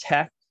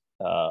tech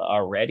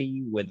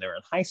already when they're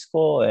in high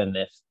school, and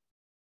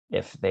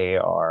if they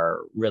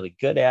are really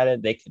good at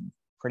it, they can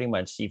pretty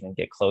much even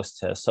get close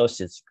to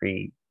associate's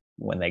degree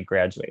when they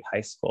graduate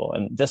high school.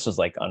 And this was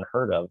like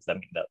unheard of. I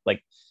mean,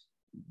 like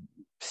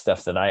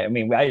stuff that I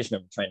just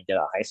remember trying to get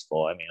out of high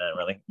school. I mean, I don't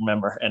really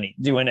remember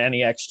doing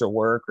any extra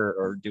work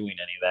or doing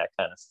any of that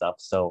kind of stuff.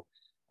 So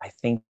I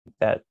think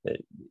that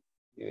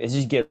as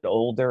you get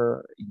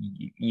older,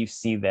 you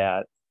see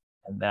that,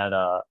 and that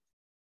I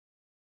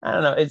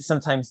don't know, it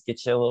sometimes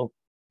gets you a little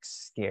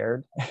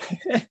scared.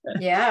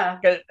 Yeah.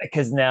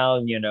 Because now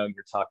you're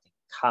talking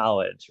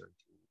college, or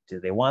do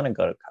they want to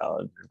go to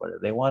college, or what do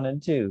they want to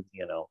do?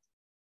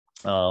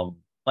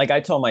 Like I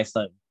told my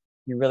son,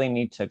 you really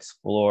need to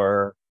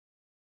explore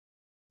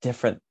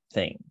different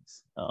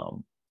things.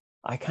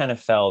 I kind of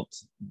felt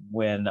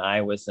when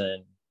I was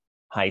in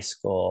high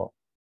school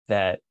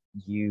that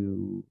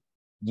you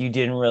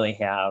didn't really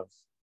have,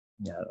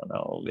 I don't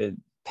know,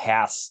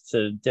 paths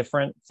to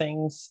different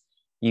things.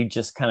 You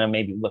just kind of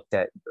maybe looked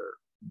at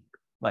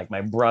like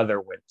my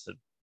brother went to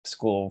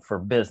school for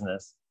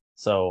business.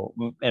 So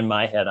in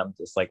my head, I'm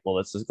just like, well,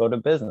 let's just go to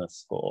business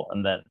school.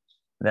 And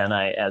then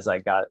as I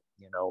got,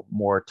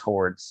 more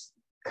towards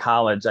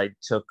college, I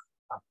took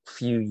a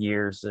few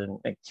years in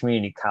a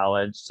community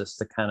college just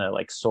to kind of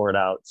like sort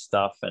out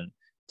stuff and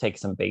take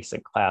some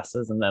basic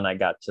classes. And then I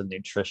got to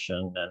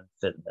nutrition and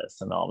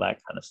fitness and all that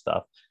kind of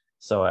stuff.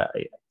 So I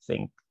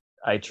think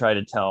I try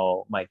to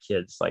tell my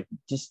kids, like,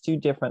 just do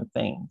different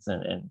things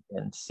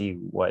and see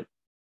what,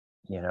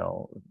 you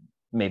know,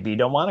 maybe you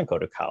don't want to go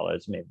to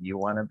college, maybe you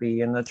want to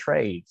be in the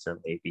trades, or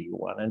maybe you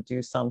want to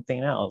do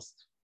something else.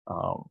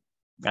 um,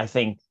 I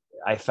think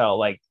I felt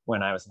like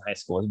when I was in high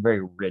school, it was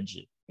very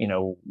rigid.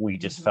 We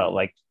just felt Mhm.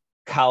 like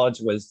college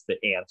was the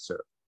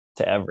answer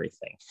to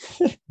everything.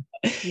 and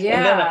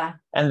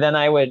then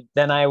Yeah. I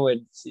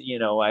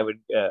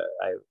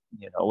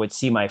would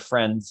see my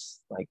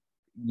friends like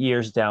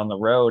years down the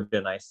road,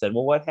 and I said,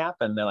 well, what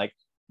happened? They're like,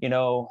 you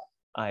know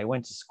I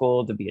went to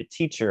school to be a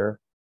teacher,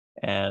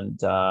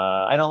 and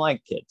I don't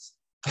like kids.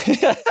 And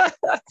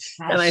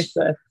I Gosh.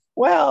 said,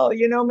 well,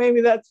 maybe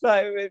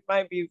it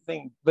might be the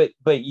thing, but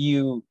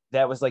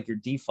that was like your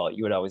default.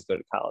 You would always go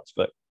to college.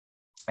 But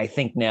I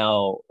think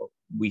now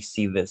we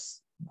see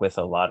this with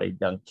a lot of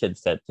young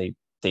kids, that they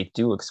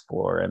do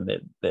explore, and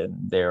that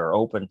they're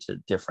open to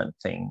different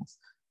things.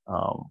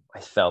 I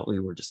felt we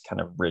were just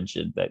kind of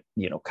rigid, that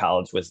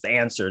college was the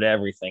answer to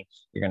everything.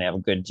 You're going to have a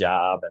good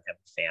job and have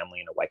a family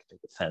and a white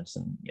picket fence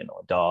and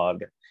a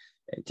dog.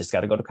 You just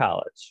got to go to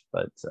college.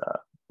 But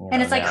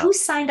And it's like, now, who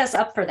signed us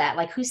up for that?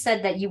 Like, who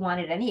said that you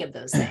wanted any of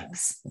those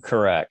things?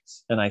 correct.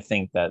 And I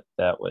think that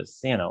was,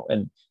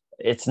 and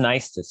it's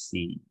nice to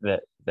see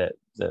that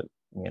the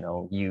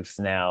youth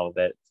now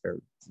that are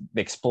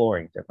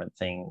exploring different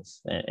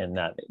things, and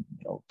not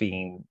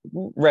being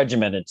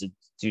regimented to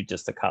do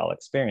just a college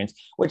experience.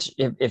 Which,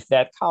 if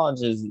that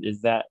college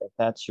is that, if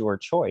that's your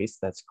choice,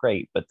 that's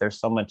great. But there's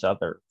so much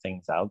other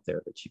things out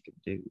there that you can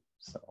do.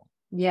 So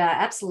Yeah,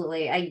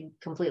 absolutely. I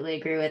completely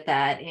agree with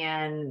that.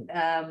 And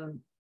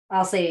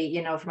I'll say,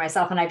 for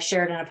myself, and I've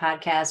shared in a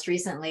podcast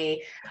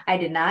recently, I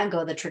did not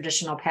go the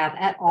traditional path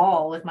at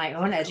all with my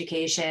own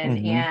education.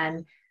 mm-hmm.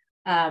 And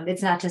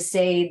it's not to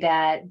say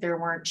that there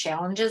weren't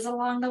challenges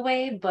along the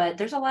way, but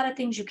there's a lot of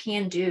things you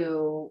can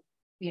do,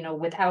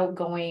 without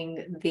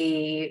going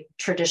the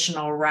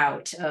traditional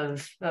route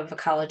of a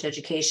college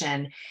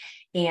education.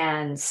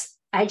 And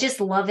I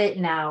just love it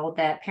now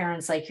that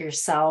parents like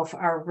yourself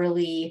are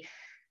really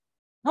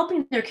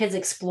helping their kids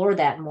explore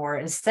that more,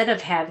 instead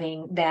of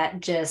having that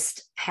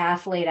just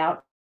path laid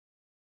out,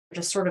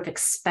 just sort of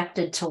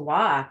expected to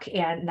walk,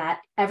 and not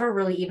ever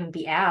really even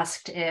be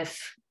asked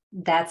if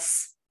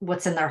that's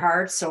what's in their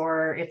hearts,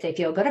 or if they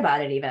feel good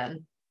about it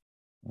even.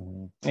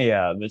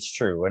 Yeah, that's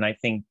true. And I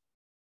think,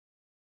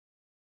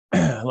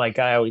 like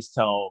I always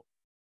tell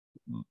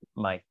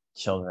my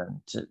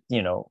children, to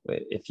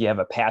if you have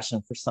a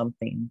passion for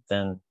something,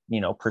 then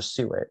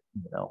pursue it.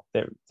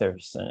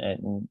 There's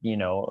and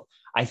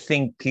I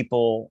think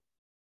youth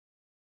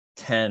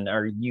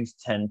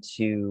tend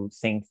to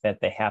think that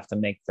they have to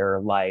make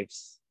their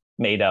lives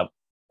made up,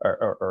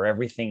 or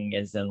everything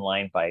is in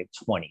line by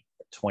 20,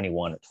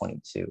 21, or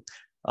 22.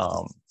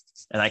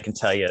 And I can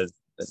tell you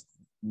that,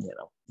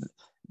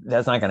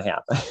 that's not going to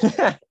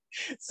happen.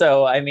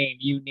 So I mean,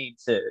 you need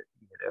to,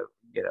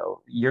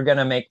 you're going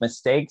to make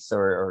mistakes,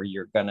 or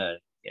you're going to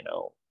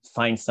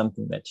find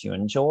something that you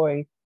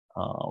enjoy.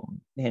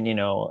 And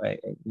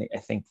I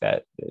think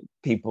that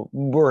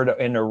we're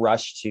in a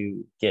rush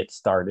to get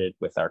started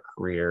with our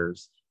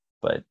careers,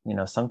 but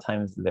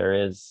sometimes there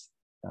is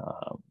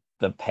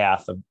the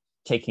path of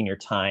taking your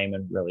time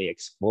and really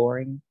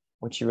exploring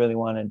what you really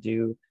want to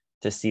do,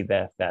 to see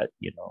that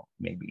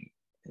maybe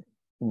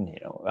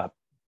a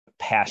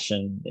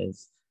passion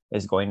is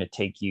going to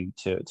take you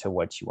to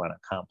what you want to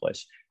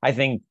accomplish. I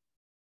think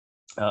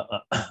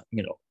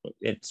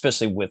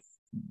especially with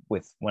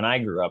when I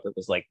grew up, it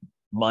was like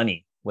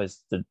money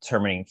was the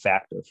determining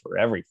factor for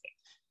everything,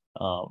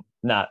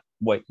 not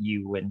what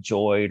you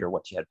enjoyed or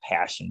what you had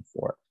passion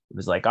for. It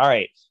was like, all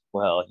right,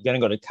 well, you're gonna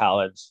go to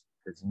college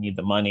because you need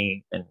the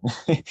money, and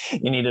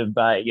you need to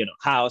buy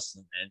house,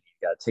 and then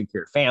you got to take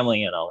care of your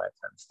family and all that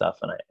kind of stuff.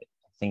 And I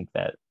think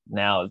that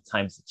now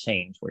times have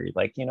changed, where you're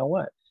like,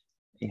 what,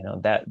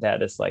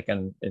 that is like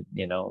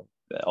the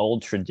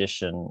old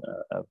tradition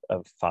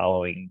of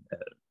following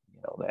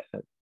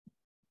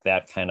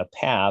that kind of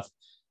path.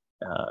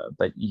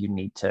 But you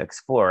need to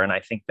explore, and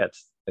I think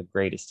that's the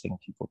greatest thing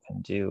people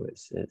can do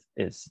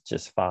is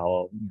just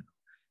follow,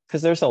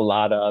 because there's a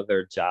lot of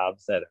other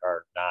jobs that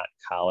are not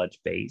college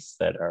based,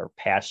 that are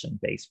passion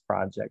based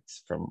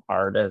projects, from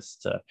artists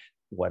to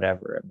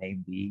whatever it may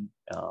be.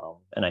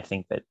 And I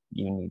think that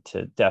you need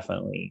to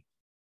definitely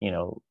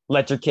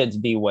let your kids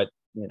be what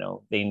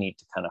they need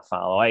to kind of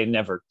follow. I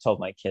never told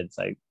my kids,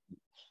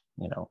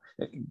 you know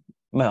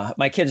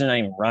my kids are not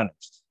even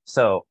runners,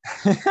 so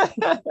Much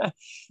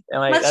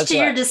that's to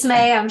your why.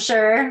 dismay, I'm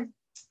sure.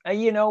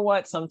 You know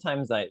what,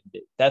 sometimes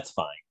that's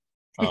fine.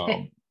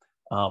 um,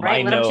 I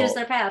Right, let them choose know,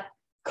 their path.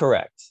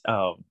 correct.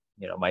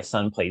 My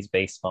son plays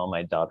baseball,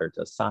 my daughter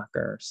does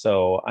soccer,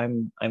 so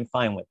I'm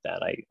fine with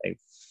that. I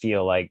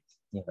feel like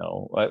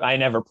I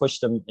never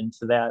pushed them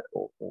into that,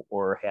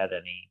 or had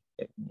any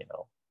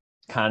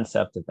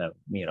concept of them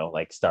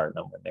like starting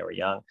them when they were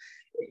young.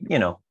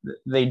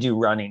 They do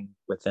running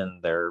within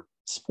their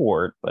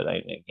sport, but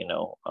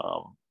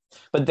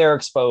but they're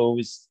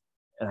exposed.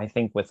 And I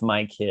think with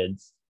my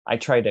kids, I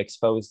try to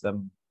expose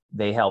them.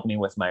 They help me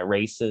with my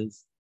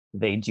races.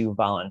 They do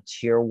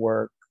volunteer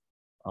work.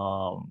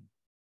 Um,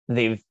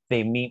 they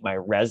meet my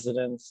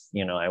residents.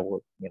 I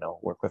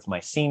work with my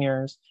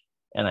seniors,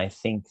 and I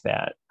think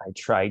that I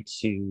try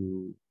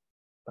to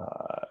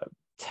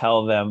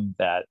tell them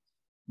that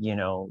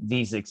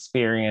these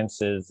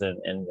experiences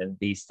and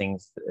these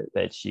things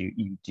that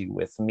you do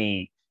with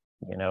me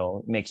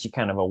makes you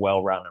kind of a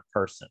well-rounded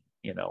person.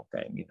 And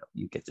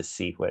you get to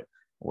see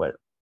what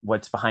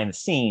what's behind the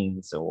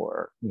scenes,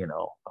 or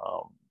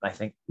I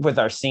think with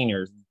our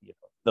seniors,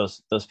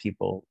 those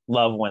people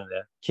love when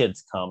the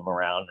kids come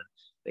around and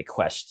they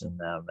question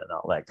them and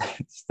all that kind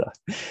of stuff.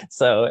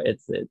 So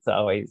it's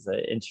always an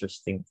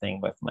interesting thing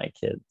with my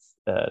kids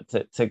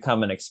to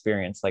come and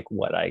experience like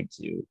what I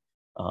do.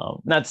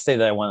 Not to say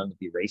that I want them to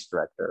be race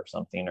director or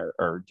something,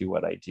 or do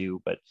what I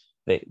do, but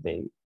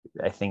they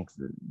I think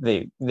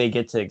they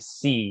get to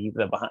see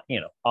the behind,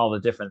 all the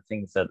different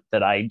things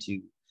that I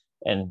do,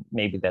 and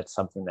maybe that's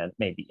something that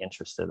maybe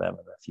interested them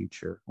in the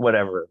future,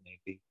 whatever it may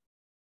be.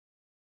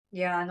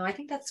 Yeah, no, I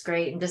think that's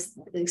great. And just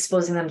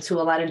exposing them to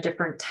a lot of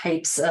different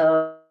types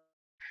of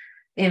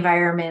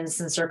environments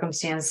and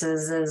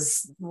circumstances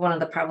is one of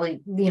the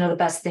probably, the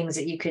best things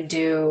that you could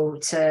do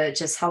to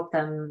just help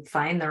them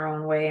find their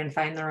own way and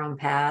find their own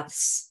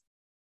paths.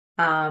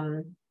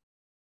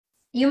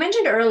 You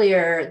mentioned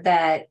earlier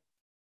that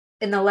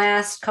in the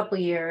last couple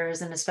of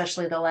years, and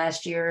especially the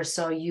last year or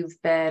so, you've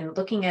been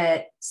looking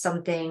at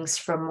some things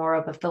from more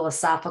of a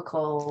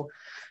philosophical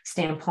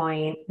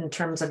standpoint in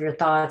terms of your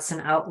thoughts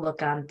and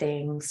outlook on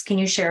things. Can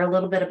you share a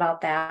little bit about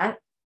that?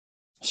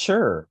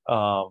 Sure.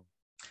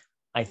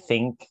 I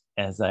think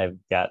as I've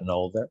gotten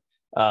older,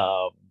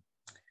 um,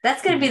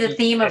 that's going to be the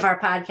theme of our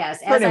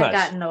podcast, as I've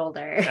gotten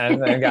older.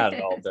 As I've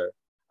gotten older.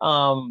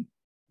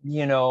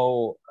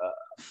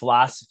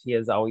 Philosophy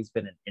has always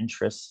been an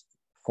interest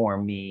for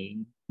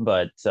me,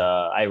 but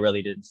I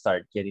really didn't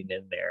start getting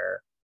in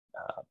there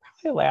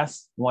probably the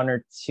last 1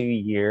 or 2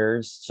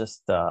 years,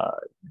 just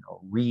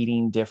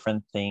reading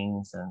different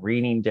things and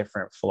reading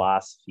different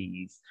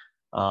philosophies.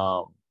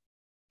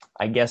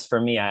 I guess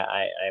for me,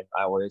 I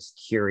was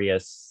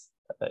curious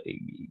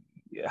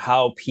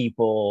how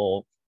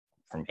people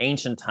from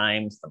ancient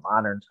times to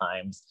modern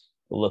times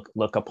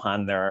look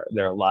upon their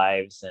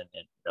lives, and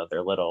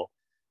their little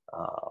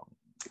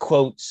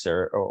quotes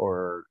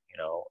or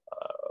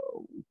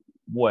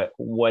what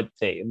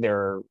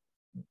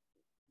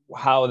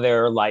how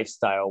their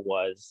lifestyle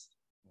was,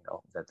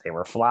 that they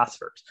were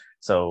philosophers.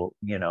 So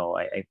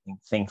I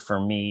think for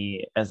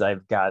me, as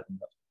I've gotten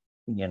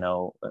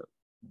the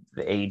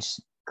age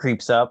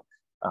creeps up,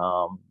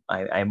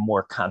 I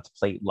more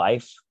contemplate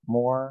life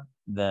more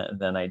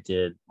than I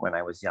did when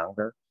I was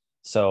younger.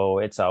 So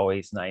it's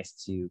always nice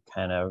to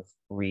kind of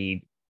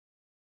read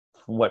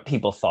what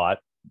people thought,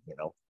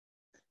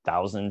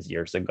 thousands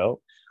years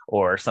ago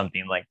or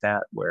something like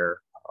that, where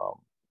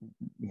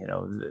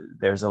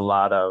there's a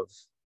lot of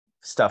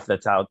stuff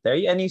that's out there,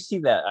 and you see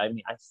that. I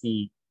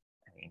see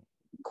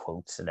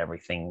quotes and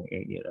everything,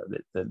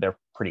 that they're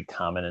pretty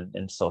common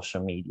in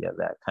social media,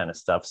 that kind of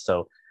stuff.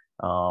 So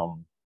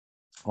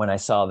when I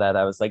saw that,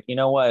 I was like, you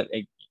know what,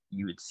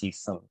 you would see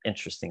some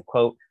interesting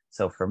quote.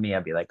 So for me,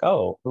 I'd be like,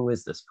 oh, who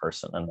is this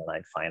person? And then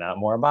I'd find out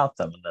more about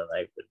them, and then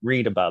I would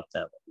read about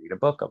them, read a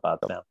book about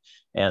them.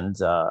 And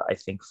I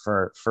think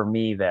for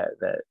me that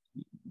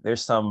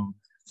there's some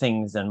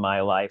things in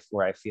my life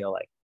where I feel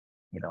like,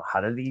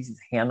 how do these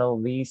handle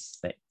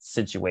these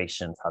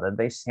situations? How did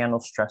they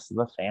handle stress of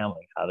the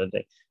family? How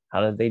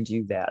did they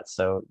do that?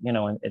 So,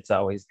 it's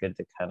always good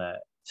to kind of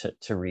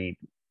to read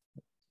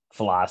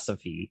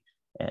philosophy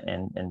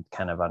and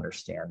kind of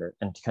understand it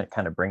and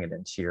kind of bring it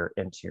into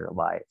your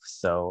life.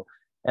 So,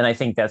 and I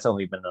think that's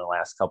only been in the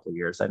last couple of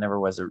years. I never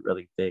was a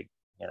really big,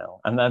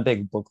 I'm not a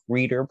big book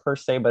reader per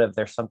se, but if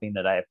there's something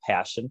that I have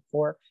passion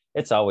for,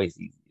 it's always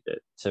easy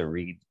to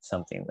read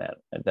something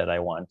that I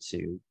want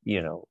to,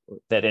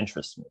 that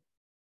interests me.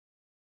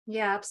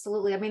 Yeah,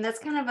 absolutely. I mean, that's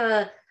kind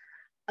of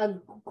a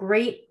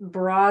great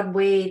broad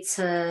way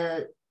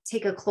to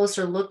take a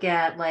closer look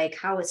at like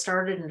how it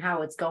started and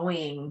how it's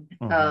going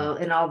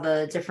in all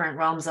the different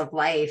realms of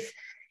life.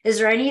 Is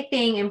there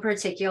anything in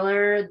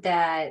particular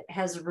that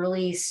has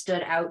really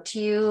stood out to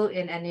you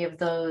in any of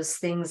those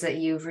things that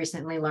you've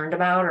recently learned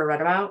about or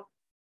read about?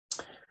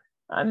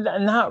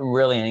 Not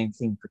really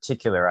anything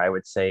particular, I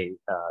would say,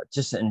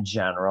 just in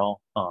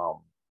general.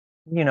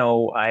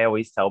 I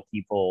always tell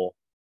people,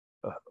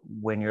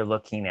 when you're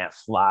looking at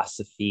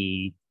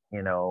philosophy,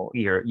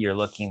 you're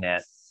looking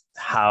at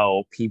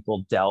how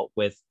people dealt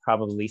with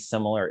probably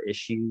similar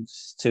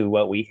issues to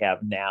what we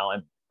have now,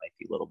 and might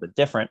be a little bit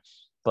different,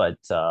 but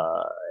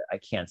I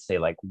can't say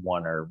like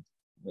one or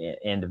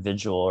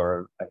individual,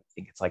 or I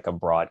think it's like a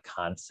broad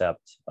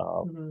concept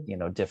of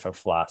different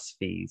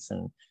philosophies,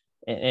 and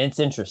it's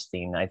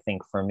interesting. I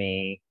think for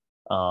me,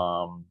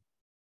 I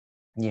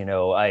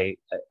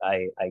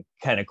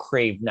kind of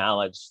crave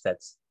knowledge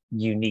that's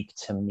unique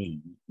to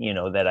me,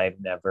 that I've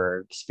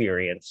never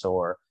experienced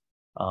or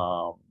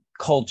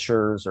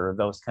cultures or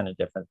those kind of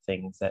different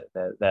things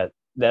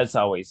that's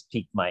always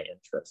piqued my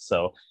interest.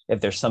 So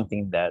if there's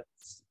something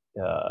that's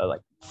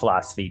like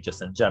philosophy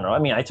just in general, I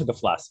mean, I took a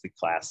philosophy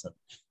class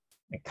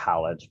in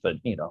college, but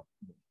it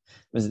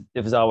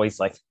was always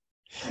like,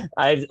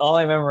 all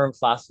I remember in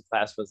philosophy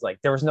class was like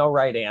there was no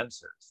right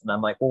answers, and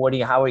I'm like, well,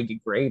 how would you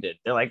get graded?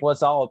 They're like, well,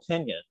 it's all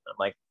opinion. I'm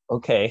like,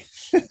 okay.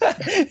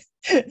 I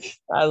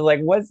was like,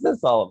 what's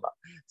this all about?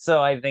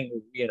 So I think,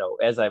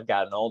 as I've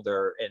gotten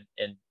older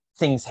and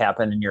things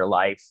happen in your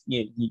life,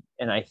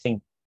 and I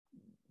think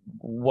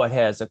what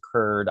has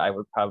occurred, I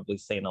would probably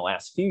say in the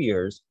last few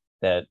years,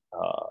 that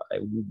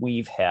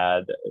we've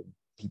had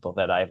people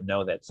that I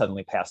know that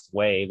suddenly passed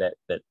away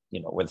that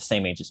were the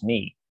same age as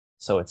me.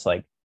 So it's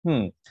like,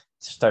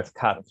 start to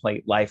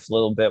contemplate life a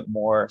little bit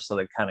more. So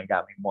they kind of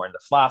got me more into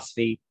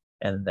philosophy,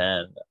 and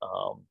then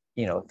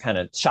it kind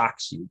of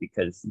shocks you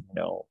because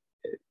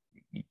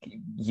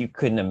you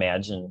couldn't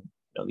imagine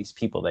these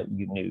people that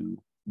you knew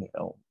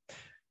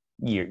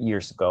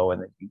years ago,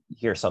 and then you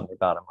hear something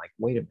about them like,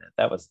 wait a minute,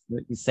 that was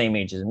the same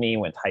age as me,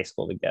 went to high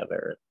school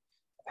together,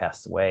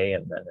 passed away.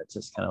 And then it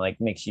just kind of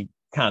like makes you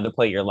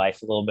contemplate your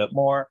life a little bit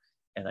more.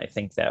 And I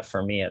think that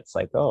for me, it's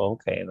like, oh,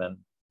 okay, then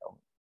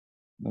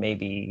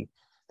maybe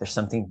there's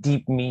something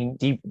deep meaning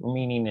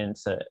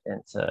into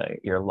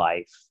your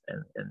life.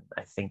 And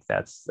I think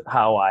that's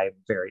how I'm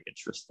very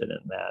interested in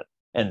that.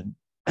 And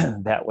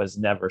that was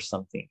never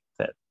something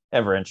that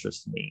ever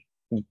interested me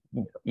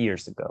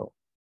years ago.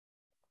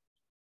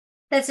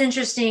 That's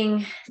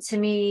interesting to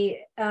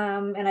me.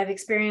 And I've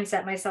experienced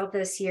that myself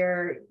this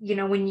year.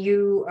 When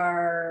you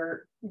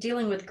are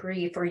dealing with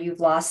grief or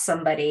you've lost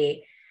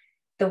somebody,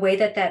 the way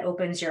that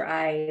opens your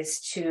eyes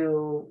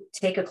to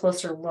take a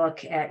closer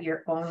look at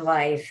your own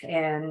life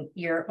and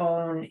your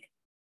own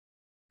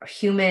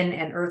human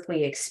and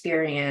earthly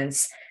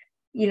experience,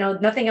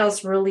 nothing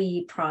else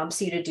really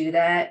prompts you to do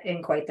that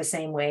in quite the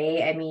same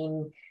way. I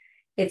mean,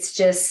 it's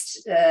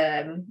just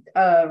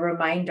a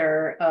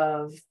reminder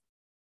of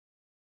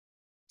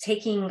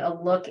taking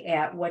a look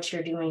at what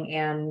you're doing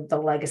and the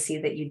legacy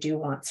that you do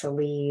want to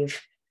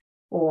leave,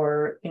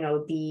 or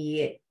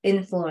the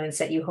influence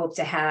that you hope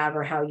to have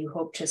or how you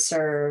hope to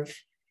serve.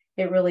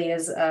 It really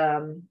is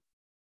I've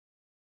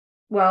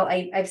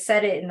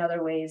said it in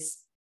other ways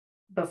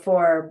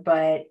before,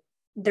 but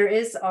there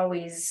is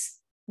always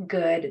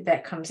good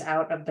that comes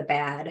out of the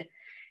bad.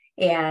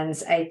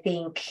 And I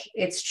think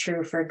it's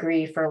true for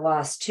grief or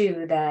loss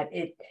too, that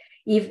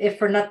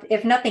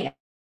if nothing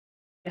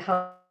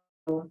helps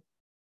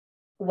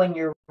when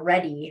you're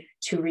ready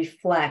to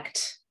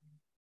reflect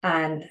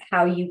on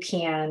how you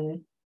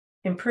can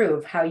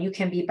improve, how you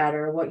can be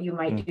better, what you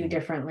might do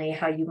differently,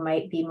 how you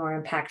might be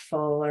more impactful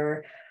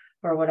or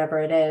whatever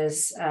it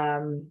is.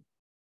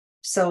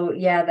 So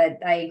yeah, that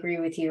I agree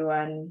with you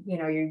on,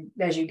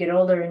 as you get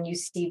older and you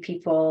see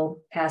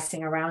people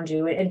passing around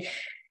you, and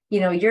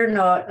you're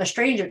not a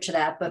stranger to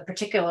that, but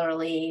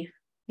particularly,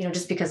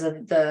 just because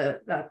of the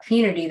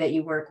community that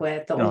you work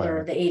with, the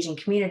older, the aging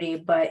community,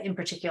 but in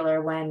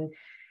particular when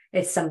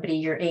it's somebody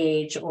your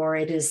age or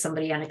it is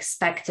somebody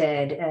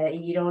unexpected,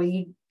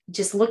 you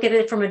just look at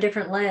it from a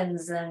different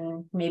lens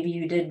than maybe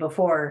you did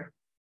before.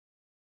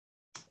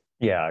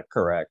 Yeah,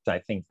 correct. I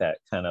think that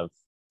kind of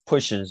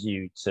pushes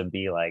you to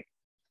be like,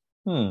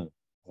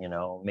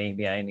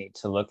 maybe I need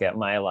to look at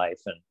my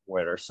life and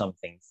what are some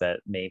things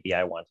that maybe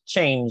I want to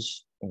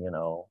change,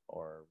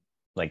 or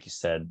like you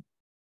said,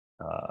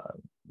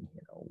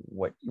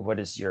 what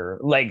is your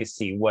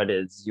legacy? What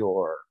is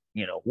your,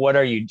 what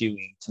are you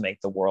doing to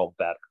make the world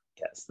better?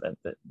 Yes,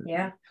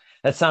 yeah,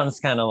 that sounds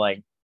kind of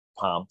like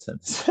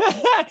Pomptons,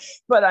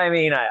 but I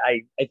mean,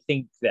 I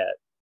think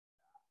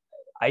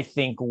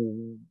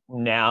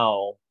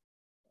now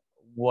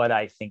what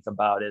I think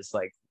about is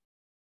like,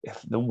 if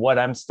what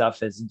I'm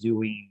stuff is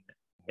doing,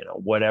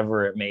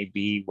 whatever it may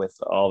be with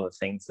all the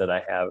things that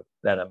I have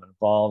that I'm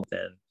involved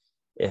in,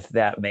 if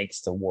that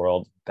makes the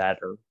world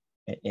better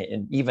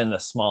in even the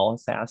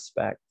smallest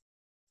aspect,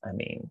 I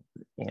mean,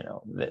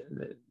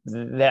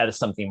 that is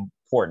something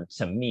important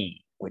to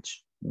me,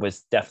 which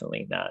was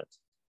definitely not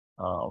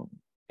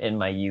in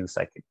my youth.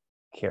 I could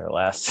care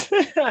less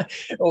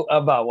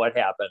about what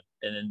happened,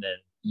 and then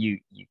you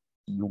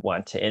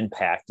want to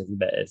impact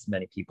as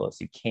many people as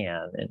you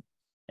can,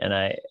 and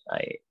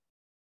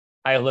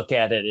I look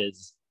at it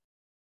as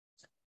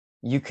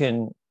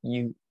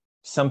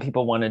some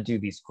people want to do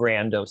these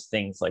grandiose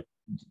things like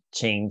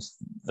change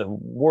the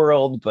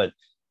world, but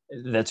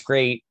that's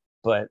great.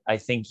 But I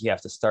think you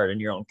have to start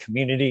in your own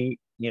community,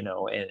 and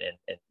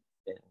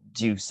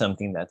do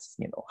something that's,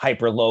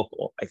 hyper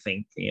local. I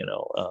think,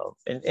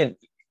 and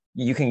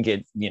you can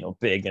get,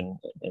 big and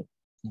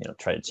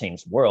try to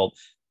change the world.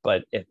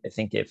 But I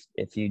think if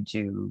you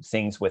do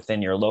things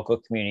within your local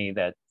community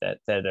that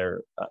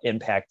are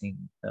impacting,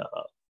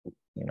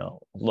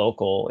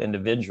 local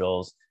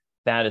individuals,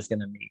 that is going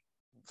to make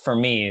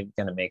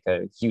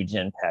a huge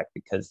impact,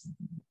 because,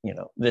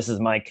 this is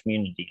my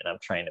community and I'm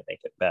trying to make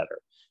it better.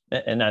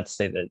 And not to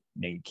say that,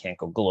 you can't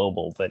go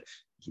global, but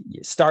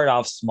you start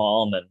off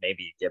small and then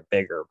maybe you get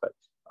bigger. But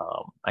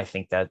I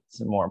think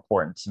that's more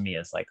important to me,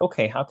 is like,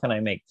 okay, how can I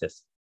make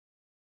this,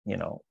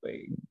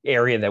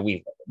 area that we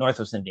live in,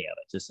 Northwest Indiana,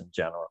 just in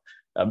general,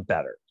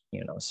 better,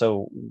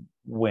 so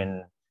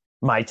when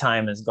my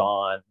time is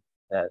gone,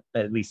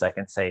 at least I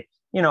can say,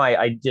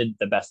 I did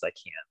the best I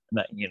can.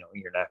 Not, you're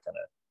not going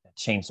to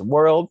change the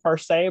world per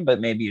se, but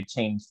maybe you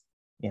change,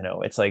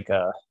 it's like,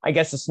 I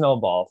guess, a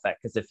snowball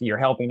effect. Because if you're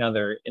helping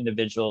other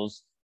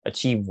individuals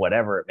achieve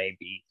whatever it may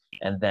be,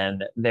 and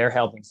then they're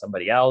helping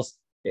somebody else,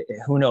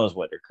 who knows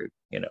what it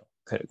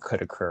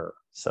could occur.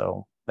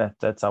 So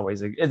that's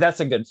always that's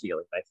a good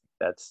feeling. I think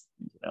that's,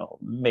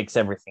 makes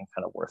everything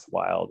kind of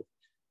worthwhile,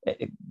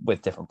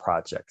 with different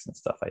projects and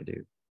stuff I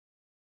do.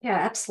 Yeah,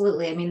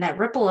 absolutely. I mean, that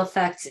ripple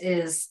effect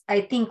is, I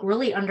think,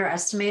 really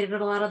underestimated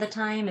a lot of the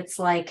time. It's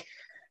like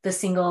the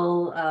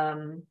single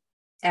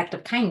act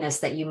of kindness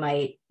that you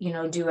might,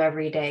 do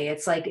every day.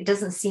 It's like, it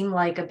doesn't seem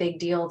like a big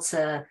deal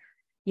to,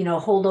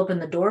 hold open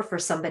the door for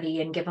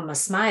somebody and give them a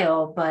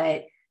smile.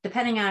 But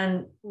depending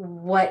on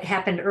what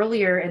happened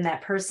earlier in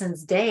that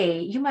person's day,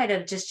 you might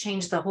have just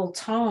changed the whole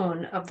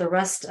tone of the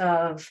rest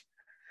of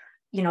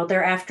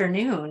their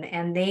afternoon,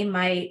 and they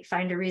might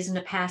find a reason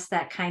to pass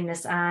that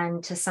kindness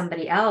on to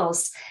somebody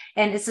else.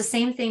 And it's the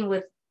same thing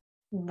with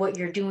what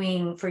you're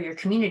doing for your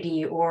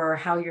community or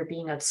how you're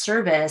being of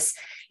service.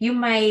 You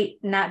might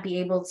not be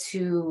able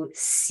to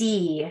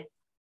see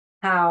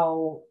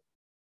how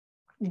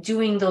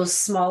doing those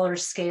smaller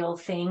scale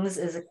things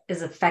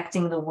is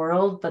affecting the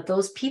world, but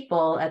those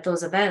people at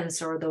those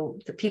events, or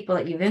the people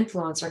that you've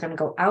influenced, are going to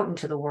go out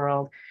into the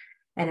world,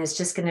 and it's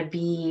just going to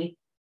be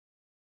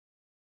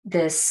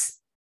this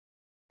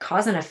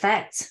cause and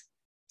effect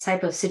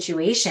type of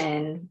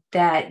situation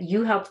that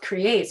you helped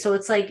create. So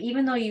it's like,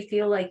 even though you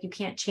feel like you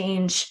can't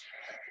change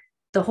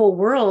the whole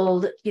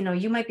world,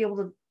 you might be able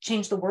to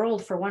change the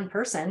world for one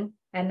person,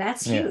 and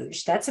that's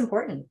huge. That's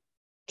important.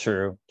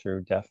 True,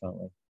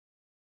 definitely.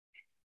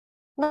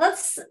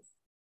 Let's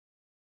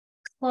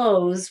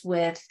close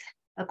with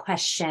a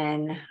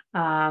question.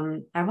 I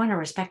want to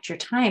respect your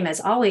time as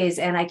always,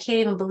 and I can't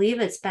even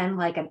believe it's been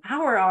like an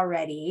hour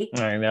already.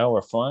 I know,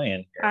 we're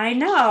flying here. I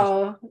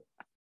know.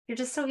 You're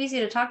just so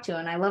easy to talk to,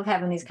 and I love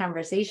having these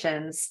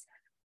conversations.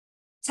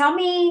 Tell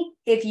me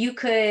if you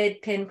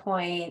could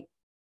pinpoint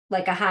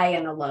like a high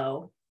and a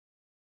low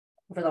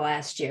over the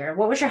last year.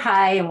 What was your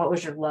high and what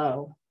was your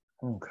low?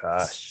 Oh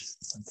gosh,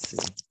 let's see.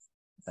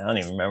 I don't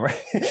even remember.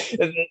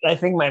 I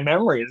think my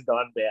memory has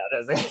gone bad.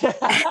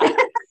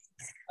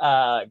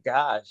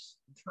 Gosh,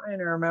 I'm trying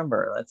to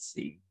remember. Let's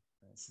see.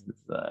 This is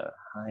the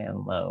high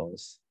and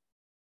lows.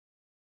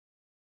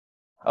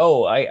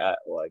 Oh, well,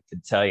 I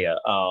could tell you.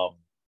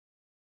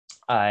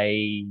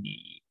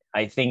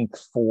 I think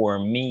for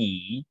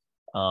me,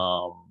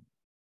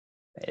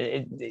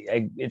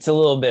 it's a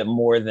little bit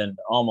more than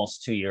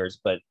almost 2 years,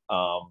 but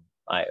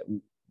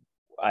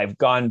I've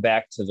gone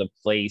back to the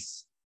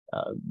place.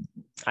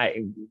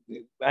 I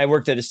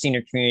worked at a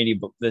senior community,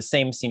 but the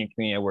same senior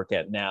community I work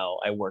at now,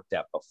 I worked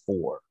at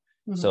before.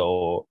 Mm-hmm.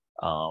 So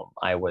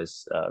I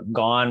was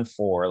gone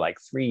for like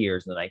 3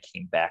 years, and then I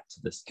came back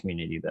to this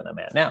community that I'm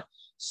at now.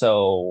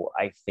 So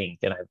I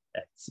think, and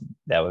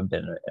that would have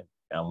been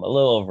a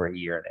little over a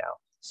year now.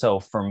 So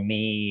for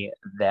me,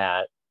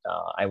 that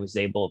I was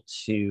able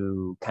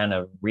to kind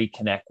of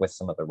reconnect with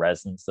some of the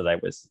residents that I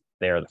was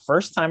there the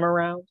first time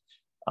around.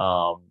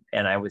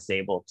 And I was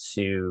able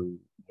to,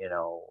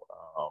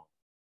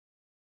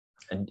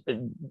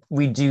 and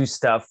we do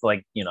stuff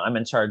like, I'm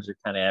in charge of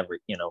kind of every,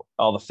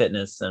 all the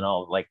fitness and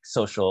all like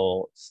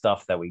social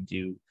stuff that we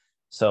do.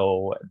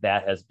 So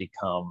that has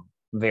become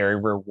very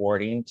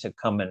rewarding to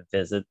come and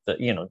visit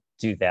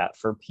do that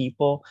for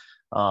people.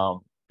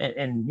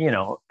 And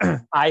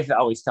I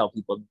always tell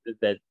people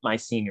that my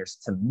seniors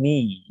to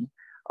me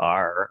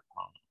are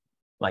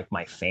like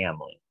my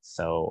family.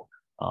 So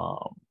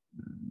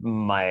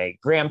my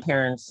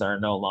grandparents are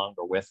no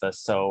longer with us.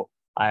 So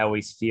I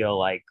always feel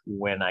like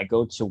when I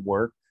go to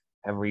work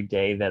every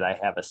day that I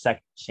have a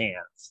second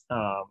chance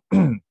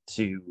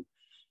to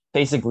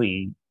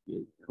basically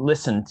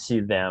listen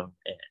to them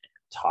and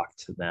talk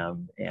to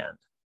them and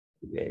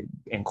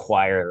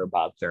inquire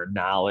about their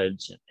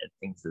knowledge and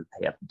things that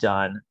they have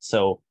done.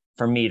 So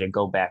for me to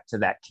go back to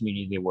that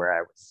community where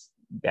I was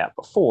at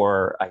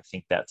before, I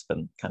think that's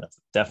been kind of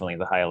definitely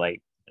the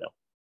highlight,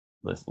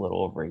 this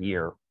little over a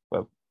year,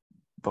 but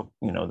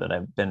that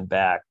I've been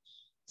back.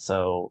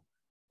 So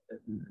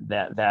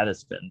that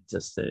has been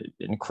just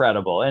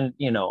incredible. And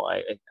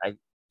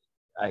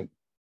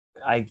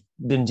I've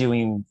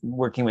been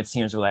working with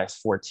seniors for the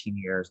last 14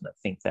 years, and I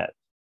think that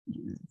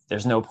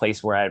there's no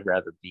place where I'd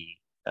rather be.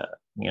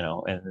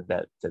 And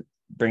that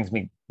brings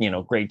me,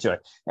 great joy.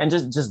 And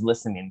just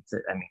listening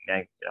to,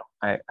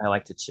 I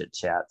like to chit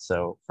chat.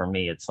 So for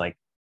me, it's like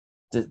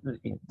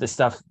the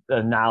stuff,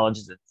 the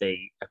knowledge that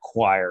they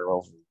acquire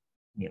over,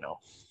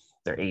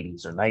 their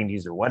 80s or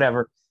 90s or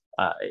whatever,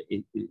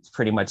 it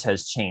pretty much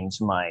has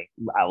changed my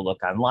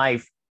outlook on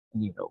life.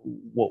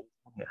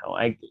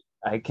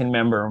 I can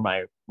remember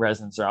my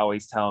residents are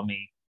always telling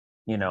me,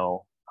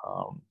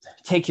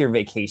 take your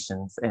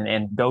vacations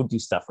and go do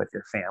stuff with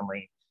your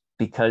family,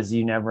 because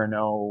you never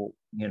know,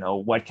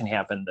 what can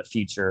happen in the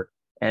future,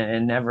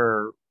 and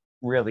never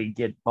really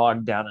get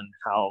bogged down in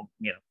how,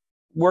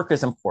 work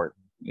is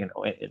important,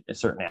 in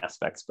certain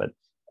aspects, but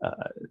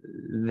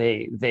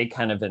they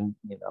kind of,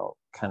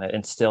 kind of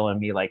instill in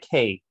me like,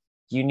 hey,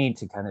 you need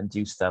to kind of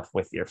do stuff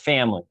with your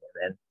family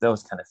and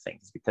those kind of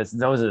things, because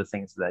those are the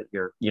things that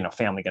your,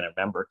 family going to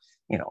remember.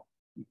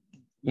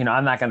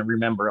 I'm not going to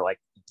remember like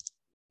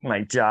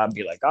my job,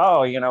 be like,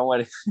 oh,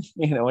 what,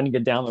 when you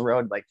get down the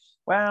road, like,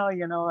 well,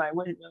 I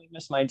wouldn't really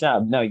miss my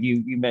job. No,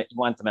 you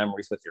want the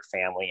memories with your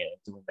family and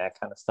doing that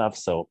kind of stuff.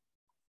 So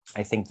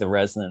I think the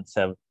residents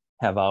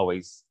have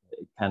always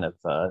kind of,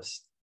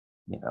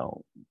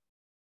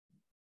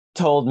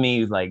 told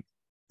me like,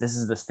 this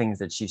is the things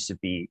that you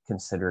should be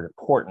considered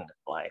important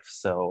in life.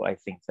 So I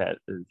think that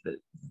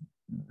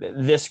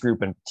this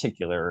group in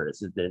particular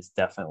is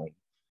definitely,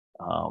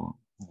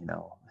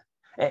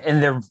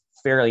 and they're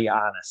fairly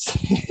honest.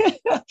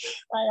 I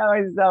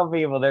always tell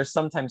people they're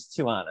sometimes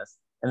too honest,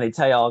 and they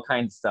tell you all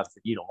kinds of stuff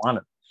that you don't want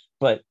to.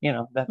 But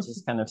that's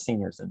just kind of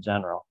seniors in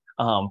general.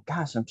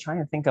 Gosh, I'm trying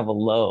to think of a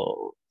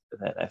low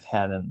that I've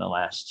had in the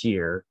last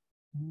year.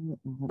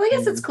 Well, I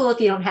guess it's cool if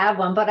you don't have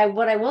one, but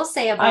what I will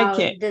say about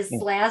this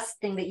last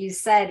thing that you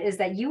said is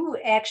that you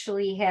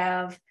actually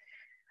have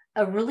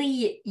a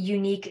really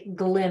unique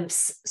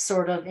glimpse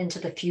sort of into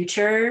the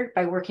future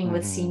by working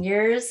with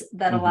seniors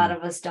that a lot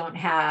of us don't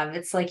have.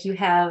 It's like you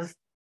have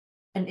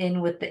an in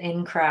with the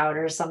in crowd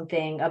or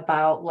something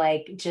about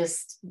like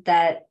just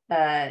that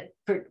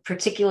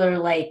particular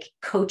like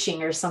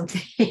coaching or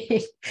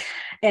something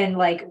and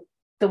like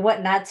the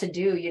what not to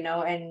do,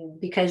 and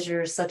because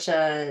you're such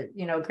a,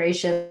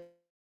 gracious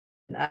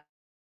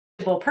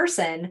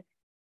person,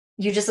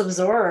 you just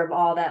absorb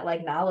all that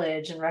like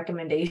knowledge and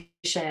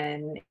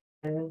recommendation.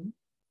 And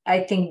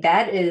I think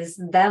that is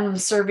them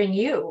serving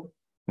you.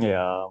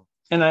 Yeah.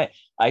 And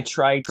I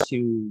try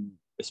to,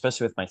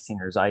 especially with my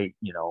seniors,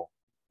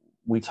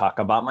 we talk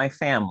about my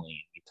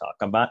family. We talk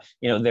about,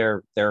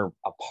 they're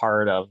a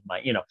part of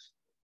my,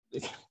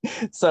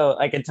 so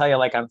I can tell you,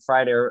 like on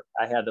Friday,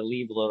 I had to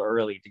leave a little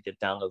early to get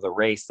down to the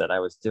race that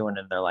I was doing.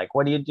 And they're like,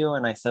 what are you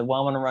doing? I said,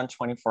 well, I'm going to run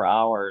 24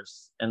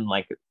 hours and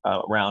like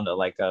around a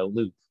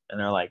loop. And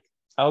they're like,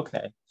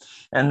 okay.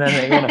 And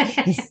then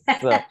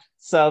they,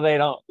 so they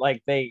don't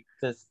like, I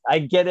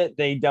get it.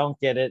 They don't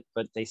get it,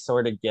 but they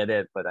sort of get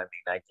it. But I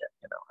mean, I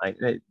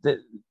get,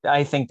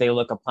 I think they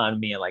look upon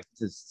me like,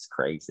 this is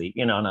crazy,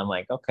 and I'm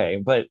like, okay,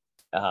 but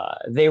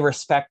they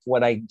respect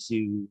what I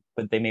do,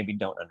 but they maybe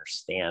don't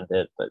understand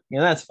it. But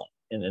that's fine.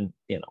 And then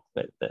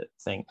the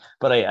thing.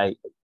 But I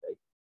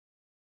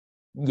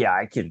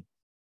could.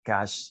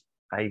 Gosh,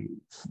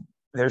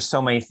 there's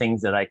so many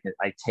things that I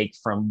take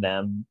from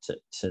them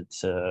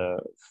to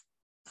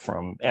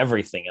from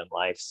everything in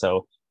life.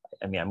 So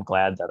I mean, I'm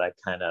glad that I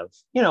kind of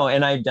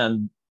and I've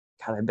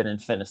been in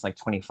fitness like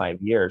 25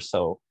 years.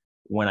 So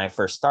when I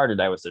first started,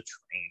 I was a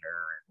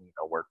trainer and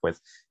worked with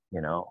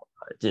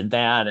did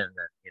that, and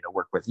then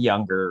work with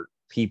younger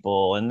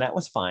people, and that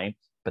was fine.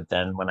 But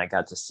then when I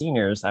got to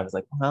seniors, I was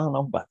like, well, I don't know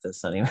about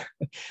this anymore.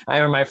 I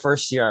remember my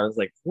first year, I was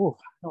like, oh,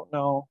 I don't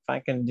know if I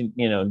can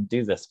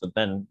do this. But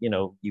then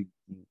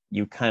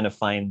you kind of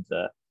find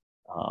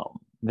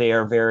they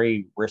are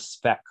very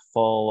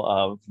respectful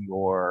of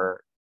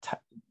your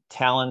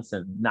talents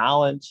and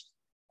knowledge.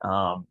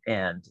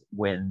 And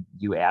when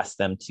you ask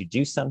them to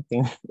do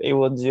something, they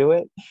will do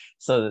it.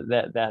 So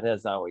that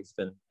has always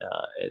been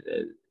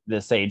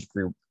this age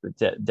group,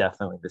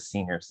 definitely the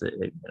seniors.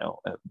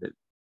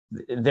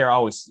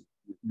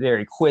 They're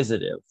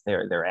inquisitive.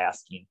 They're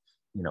asking,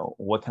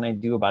 what can I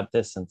do about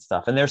this and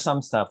stuff. And there's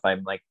some stuff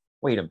I'm like,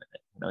 wait a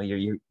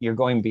minute, you're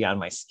going beyond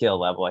my skill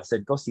level. I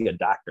said, go see a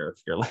doctor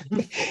if you're like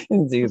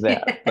and do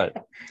that.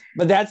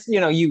 But that's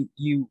you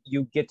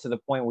get to the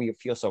point where you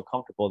feel so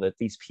comfortable that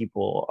these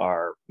people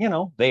are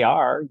they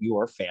are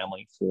your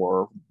family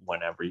for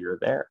whenever you're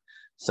there.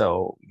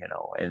 So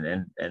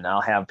and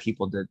I'll have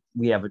people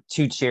we have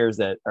 2 chairs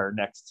that are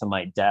next to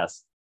my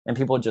desk, and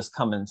people just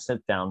come and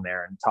sit down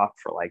there and talk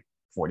for like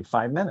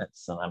 45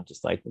 minutes, and I'm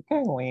just like,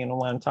 okay, well,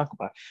 what I'm talking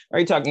about? Are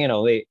you talking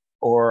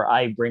or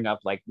I bring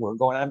up like, we're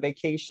going on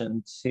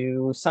vacation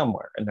to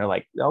somewhere, and they're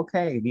like,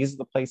 okay, these are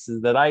the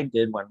places that I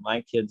did when my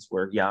kids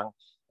were young.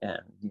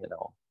 And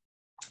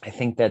I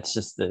think that's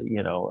just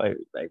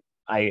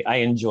I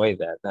enjoy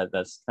that.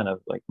 That's kind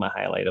of like my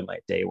highlight of my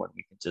day, when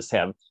we can just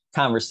have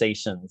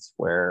conversations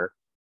where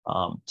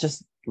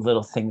just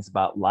little things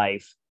about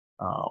life.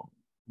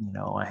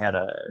 I had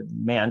a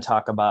man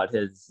talk about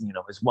his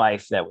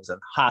wife that was in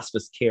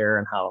hospice care,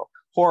 and how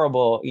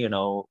horrible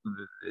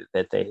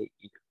that they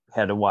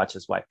had to watch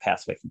his wife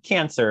pass away from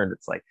cancer. And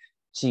it's like,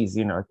 geez,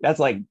 that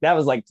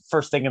was like the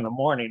first thing in the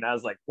morning. I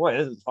was like, boy,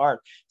 this is hard.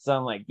 So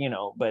I'm like,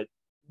 but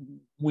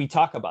we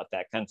talk about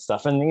that kind of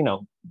stuff, and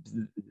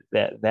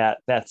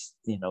that's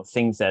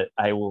things that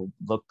I will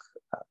look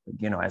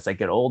as I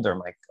get older. I'm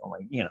like, oh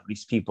my,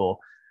 these people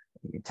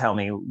tell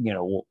me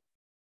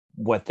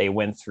what they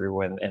went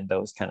through, and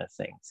those kind of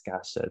things.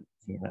 Gosh,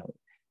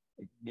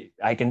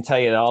 I can tell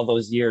you that all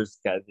those years,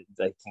 I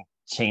think,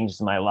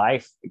 changed my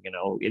life,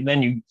 and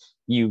then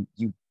you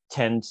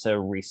tend to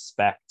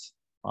respect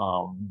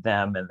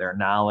them and their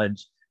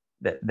knowledge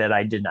that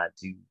I did not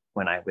do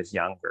when I was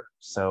younger.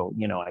 So,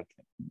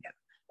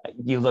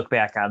 you look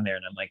back on there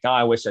and I'm like, oh,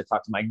 I wish I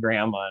talked to my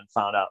grandma and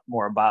found out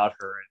more about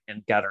her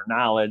and got her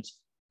knowledge.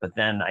 But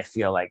then I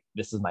feel like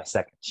this is my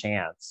second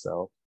chance.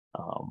 So,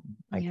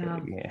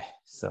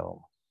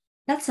 so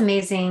that's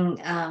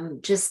amazing.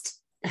 Just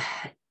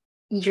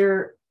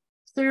your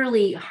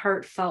clearly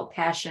heartfelt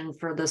passion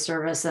for the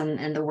service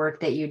and the work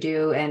that you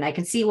do. And I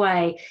can see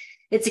why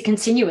it's a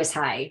continuous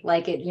high.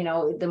 Like it,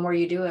 the more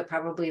you do it,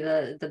 probably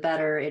the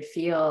better it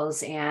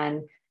feels.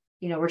 And,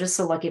 we're just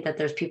so lucky that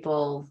there's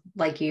people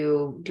like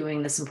you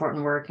doing this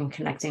important work and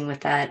connecting with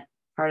that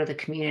part of the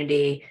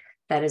community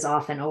that is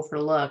often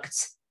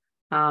overlooked.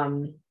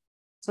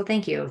 So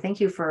thank you. Thank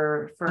you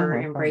for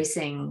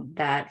embracing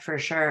that, for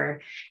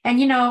sure.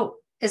 And,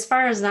 as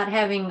far as not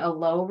having a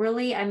low,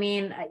 really, I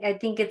mean, I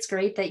think it's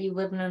great that you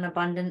live in an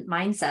abundant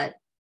mindset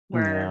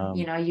where,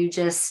 you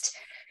just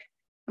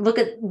look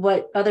at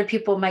what other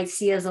people might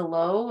see as a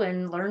low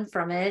and learn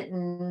from it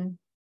and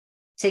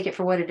take it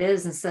for what it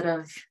is instead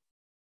of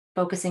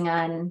focusing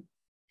on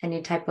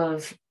any type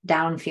of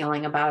down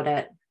feeling about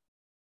it.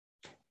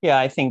 Yeah,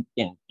 I think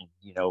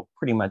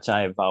pretty much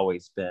I've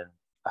always been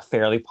a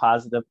fairly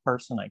positive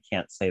person. I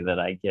can't say that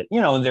I get,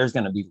 there's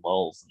going to be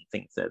lulls and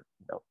things that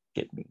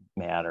get me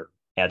mad or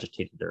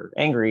agitated or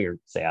angry or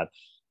sad,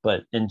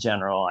 but in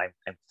general I'm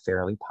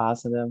fairly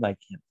positive. I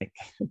can't think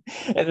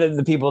and then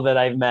the people that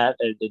I've met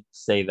did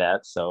say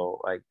that,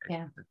 so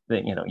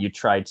you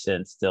try to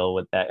instill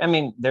with that. I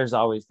mean, there's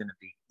always going to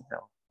be,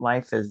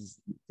 life is,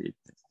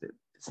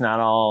 it's not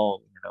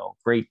all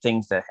great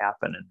things that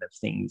happen, and the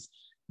things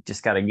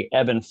just got to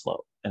ebb and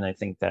flow. And I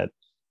think that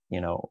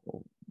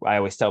I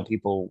always tell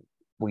people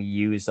we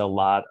use a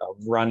lot of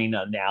running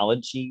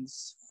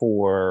analogies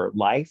for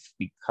life,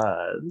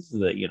 because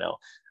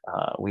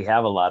we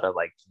have a lot of,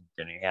 like,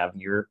 you have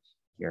your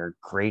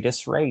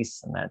greatest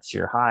race, and that's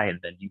your high, and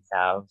then you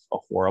have a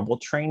horrible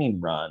training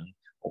run,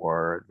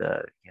 or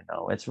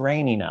it's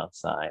raining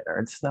outside or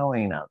it's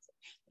snowing outside,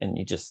 and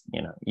you just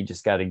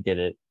got to get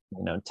it,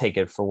 take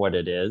it for what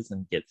it is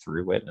and get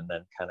through it, and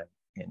then kind of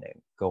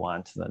go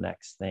on to the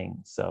next thing.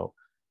 So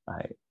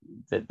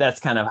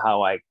that's kind of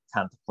how I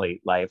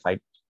contemplate life. I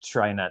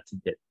try not to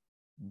get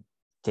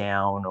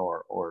down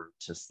or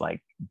just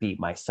like beat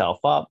myself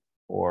up,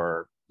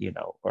 or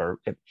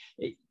because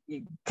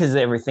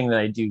everything that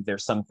I do,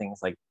 there's some things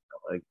like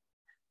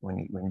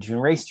when you're doing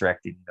race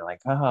directing, you're like,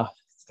 oh,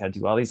 it's got to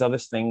do all these other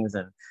things,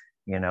 and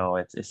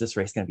is this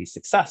race going to be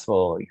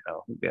successful?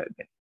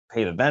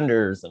 Pay the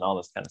vendors and all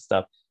this kind of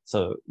stuff.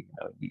 So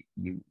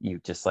you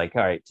just like,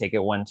 all right, take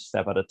it one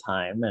step at a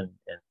time, and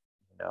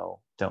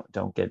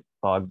don't get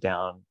bogged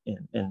down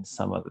in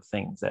some of the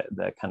things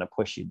that kind of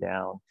push you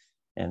down,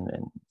 and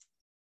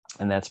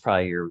that's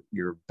probably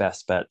your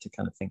best bet, to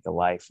kind of think of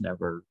life.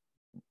 Never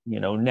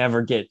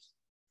get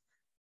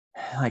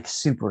like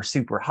super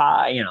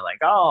high, like,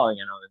 oh,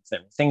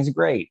 things are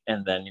great,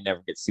 and then you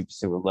never get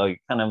super low. You're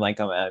kind of like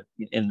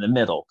in the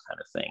middle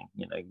kind of thing.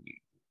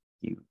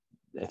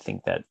 I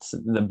think that's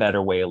the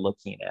better way of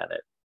looking at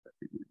it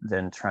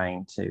than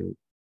trying to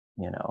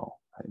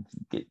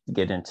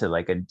get into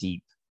like a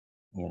deep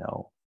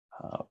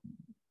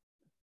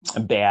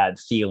bad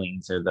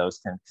feelings, or those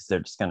kind, because they're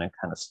just going to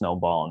kind of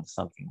snowball into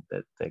something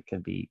that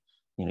could be,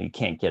 you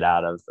can't get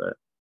out of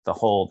the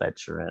hole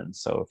that you're in.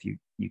 So if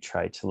you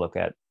try to look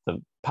at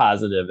the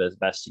positive as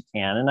best you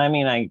can, and I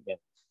mean,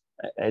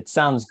 it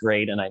sounds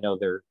great, and I know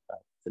there are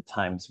the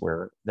times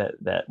where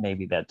that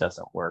maybe that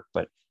doesn't work,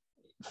 but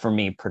for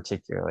me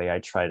particularly, I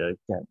try to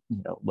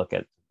look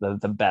at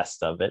the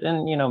best of it,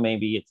 and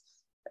maybe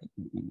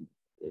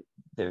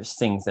there's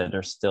things that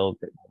are still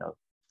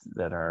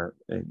that are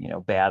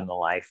bad in the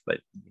life, but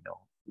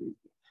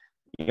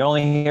you're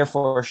only here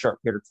for a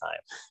short period of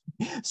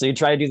time, so you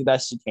try to do the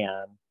best you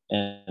can,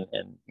 and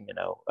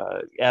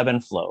ebb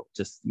and flow.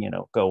 Just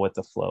go with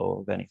the flow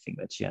of anything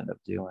that you end up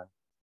doing.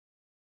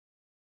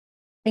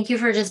 Thank you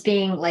for just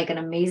being like an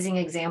amazing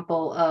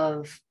example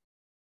of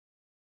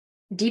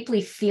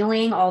deeply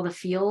feeling all the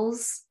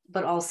feels,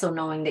 but also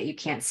knowing that you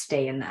can't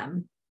stay in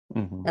them.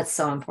 Mm-hmm. That's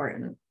so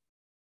important.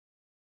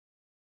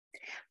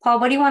 Paul,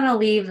 what do you want to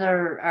leave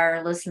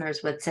our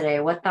listeners with today?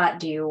 What thought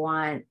do you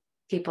want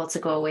people to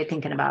go away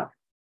thinking about?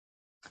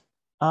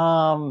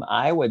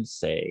 I would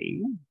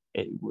say,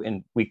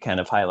 and we kind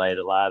of highlighted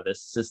a lot of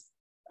this, just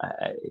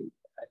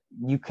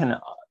you can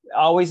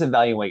always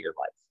evaluate your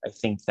life. I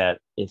think that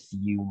if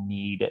you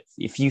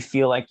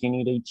feel like you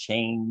need a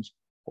change,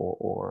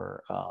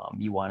 or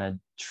you want to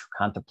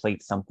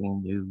contemplate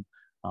something new,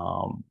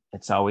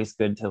 it's always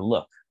good to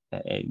look.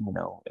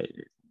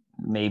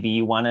 Maybe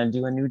you want to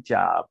do a new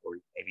job, or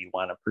maybe you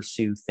want to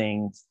pursue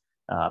things,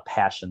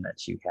 passion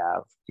that you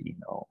have.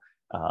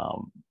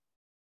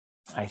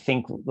 I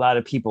think a lot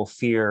of people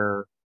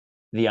fear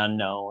the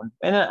unknown,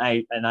 and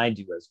I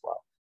do as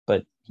well.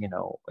 But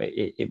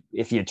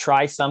if you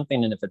try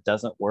something and if it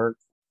doesn't work,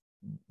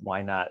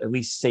 why not at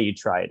least say you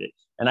tried it?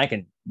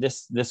 And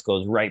this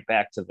goes right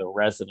back to the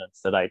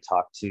residents that I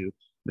talk to.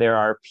 There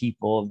are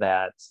people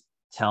that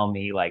tell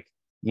me, like,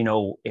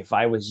 if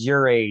I was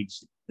your age,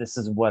 this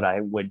is what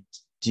I would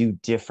do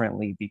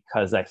differently,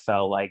 because I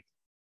felt like,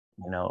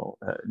 now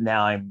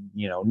I'm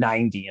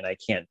 90 and I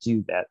can't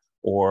do that,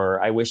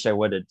 or I wish I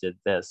would have did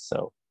this.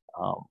 So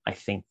I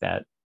think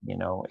that,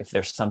 if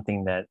there's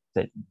something that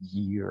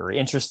you're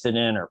interested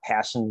in or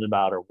passionate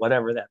about, or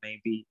whatever that may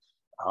be,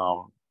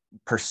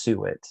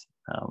 pursue it.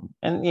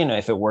 And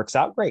if it works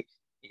out, great.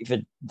 If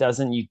it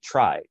doesn't, you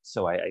try.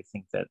 So I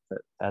think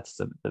that's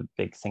the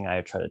big thing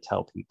I try to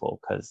tell people,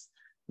 because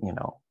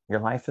your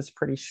life is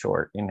pretty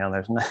short.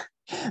 There's not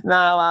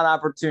a lot of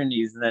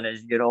opportunities, and then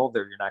as you get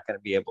older, you're not going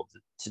to be able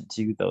to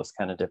do those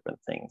kind of different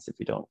things if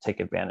you don't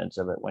take advantage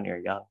of it when you're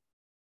young.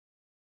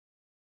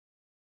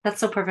 That's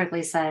so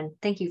perfectly said.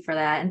 Thank you for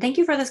that. And thank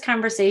you for this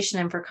conversation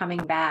and for coming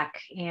back.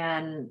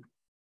 And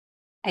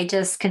I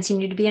just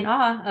continue to be in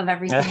awe of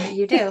everything that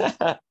you do.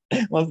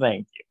 Well,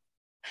 thank you.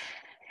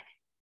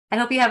 I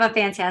hope you have a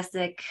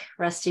fantastic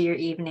rest of your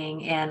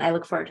evening, and I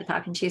look forward to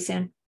talking to you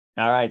soon.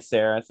 All right,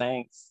 Sarah.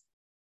 Thanks.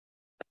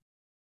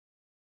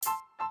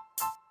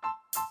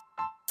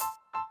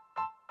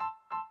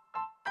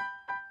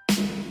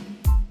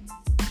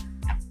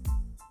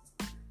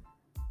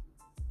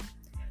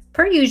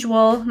 Per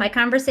usual, my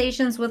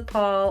conversations with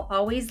Paul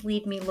always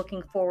leave me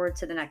looking forward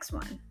to the next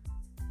one.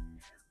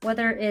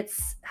 Whether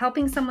it's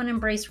helping someone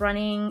embrace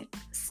running,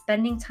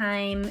 spending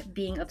time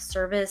being of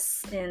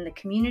service in the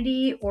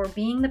community, or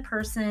being the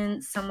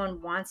person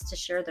someone wants to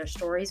share their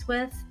stories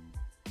with,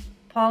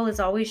 Paul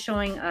is always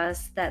showing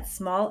us that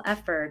small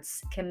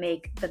efforts can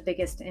make the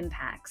biggest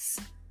impacts.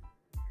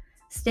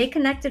 Stay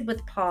connected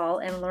with Paul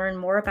and learn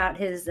more about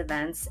his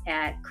events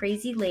at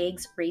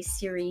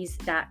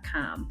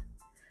crazylegsraceseries.com.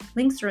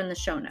 Links are in the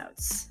show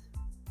notes.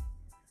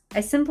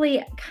 I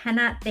simply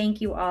cannot thank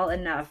you all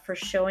enough for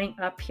showing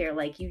up here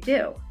like you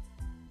do.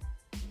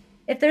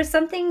 If there's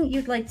something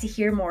you'd like to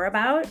hear more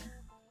about,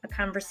 a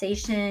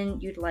conversation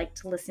you'd like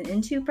to listen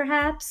into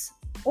perhaps,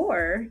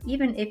 or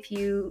even if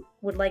you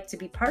would like to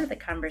be part of the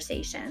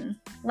conversation,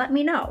 let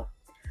me know.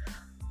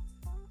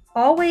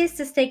 All ways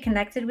to stay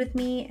connected with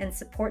me and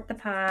support the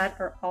pod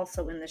are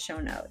also in the show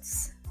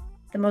notes.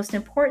 The most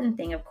important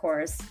thing, of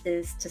course,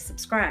 is to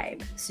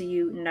subscribe so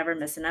you never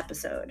miss an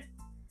episode.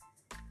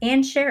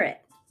 And share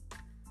it.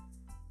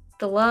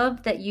 The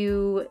love that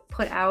you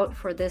put out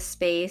for this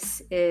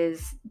space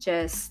is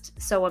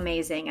just so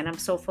amazing, and I'm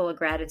so full of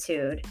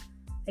gratitude.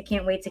 I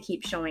can't wait to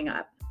keep showing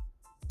up.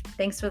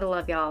 Thanks for the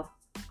love, y'all.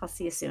 I'll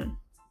see you soon.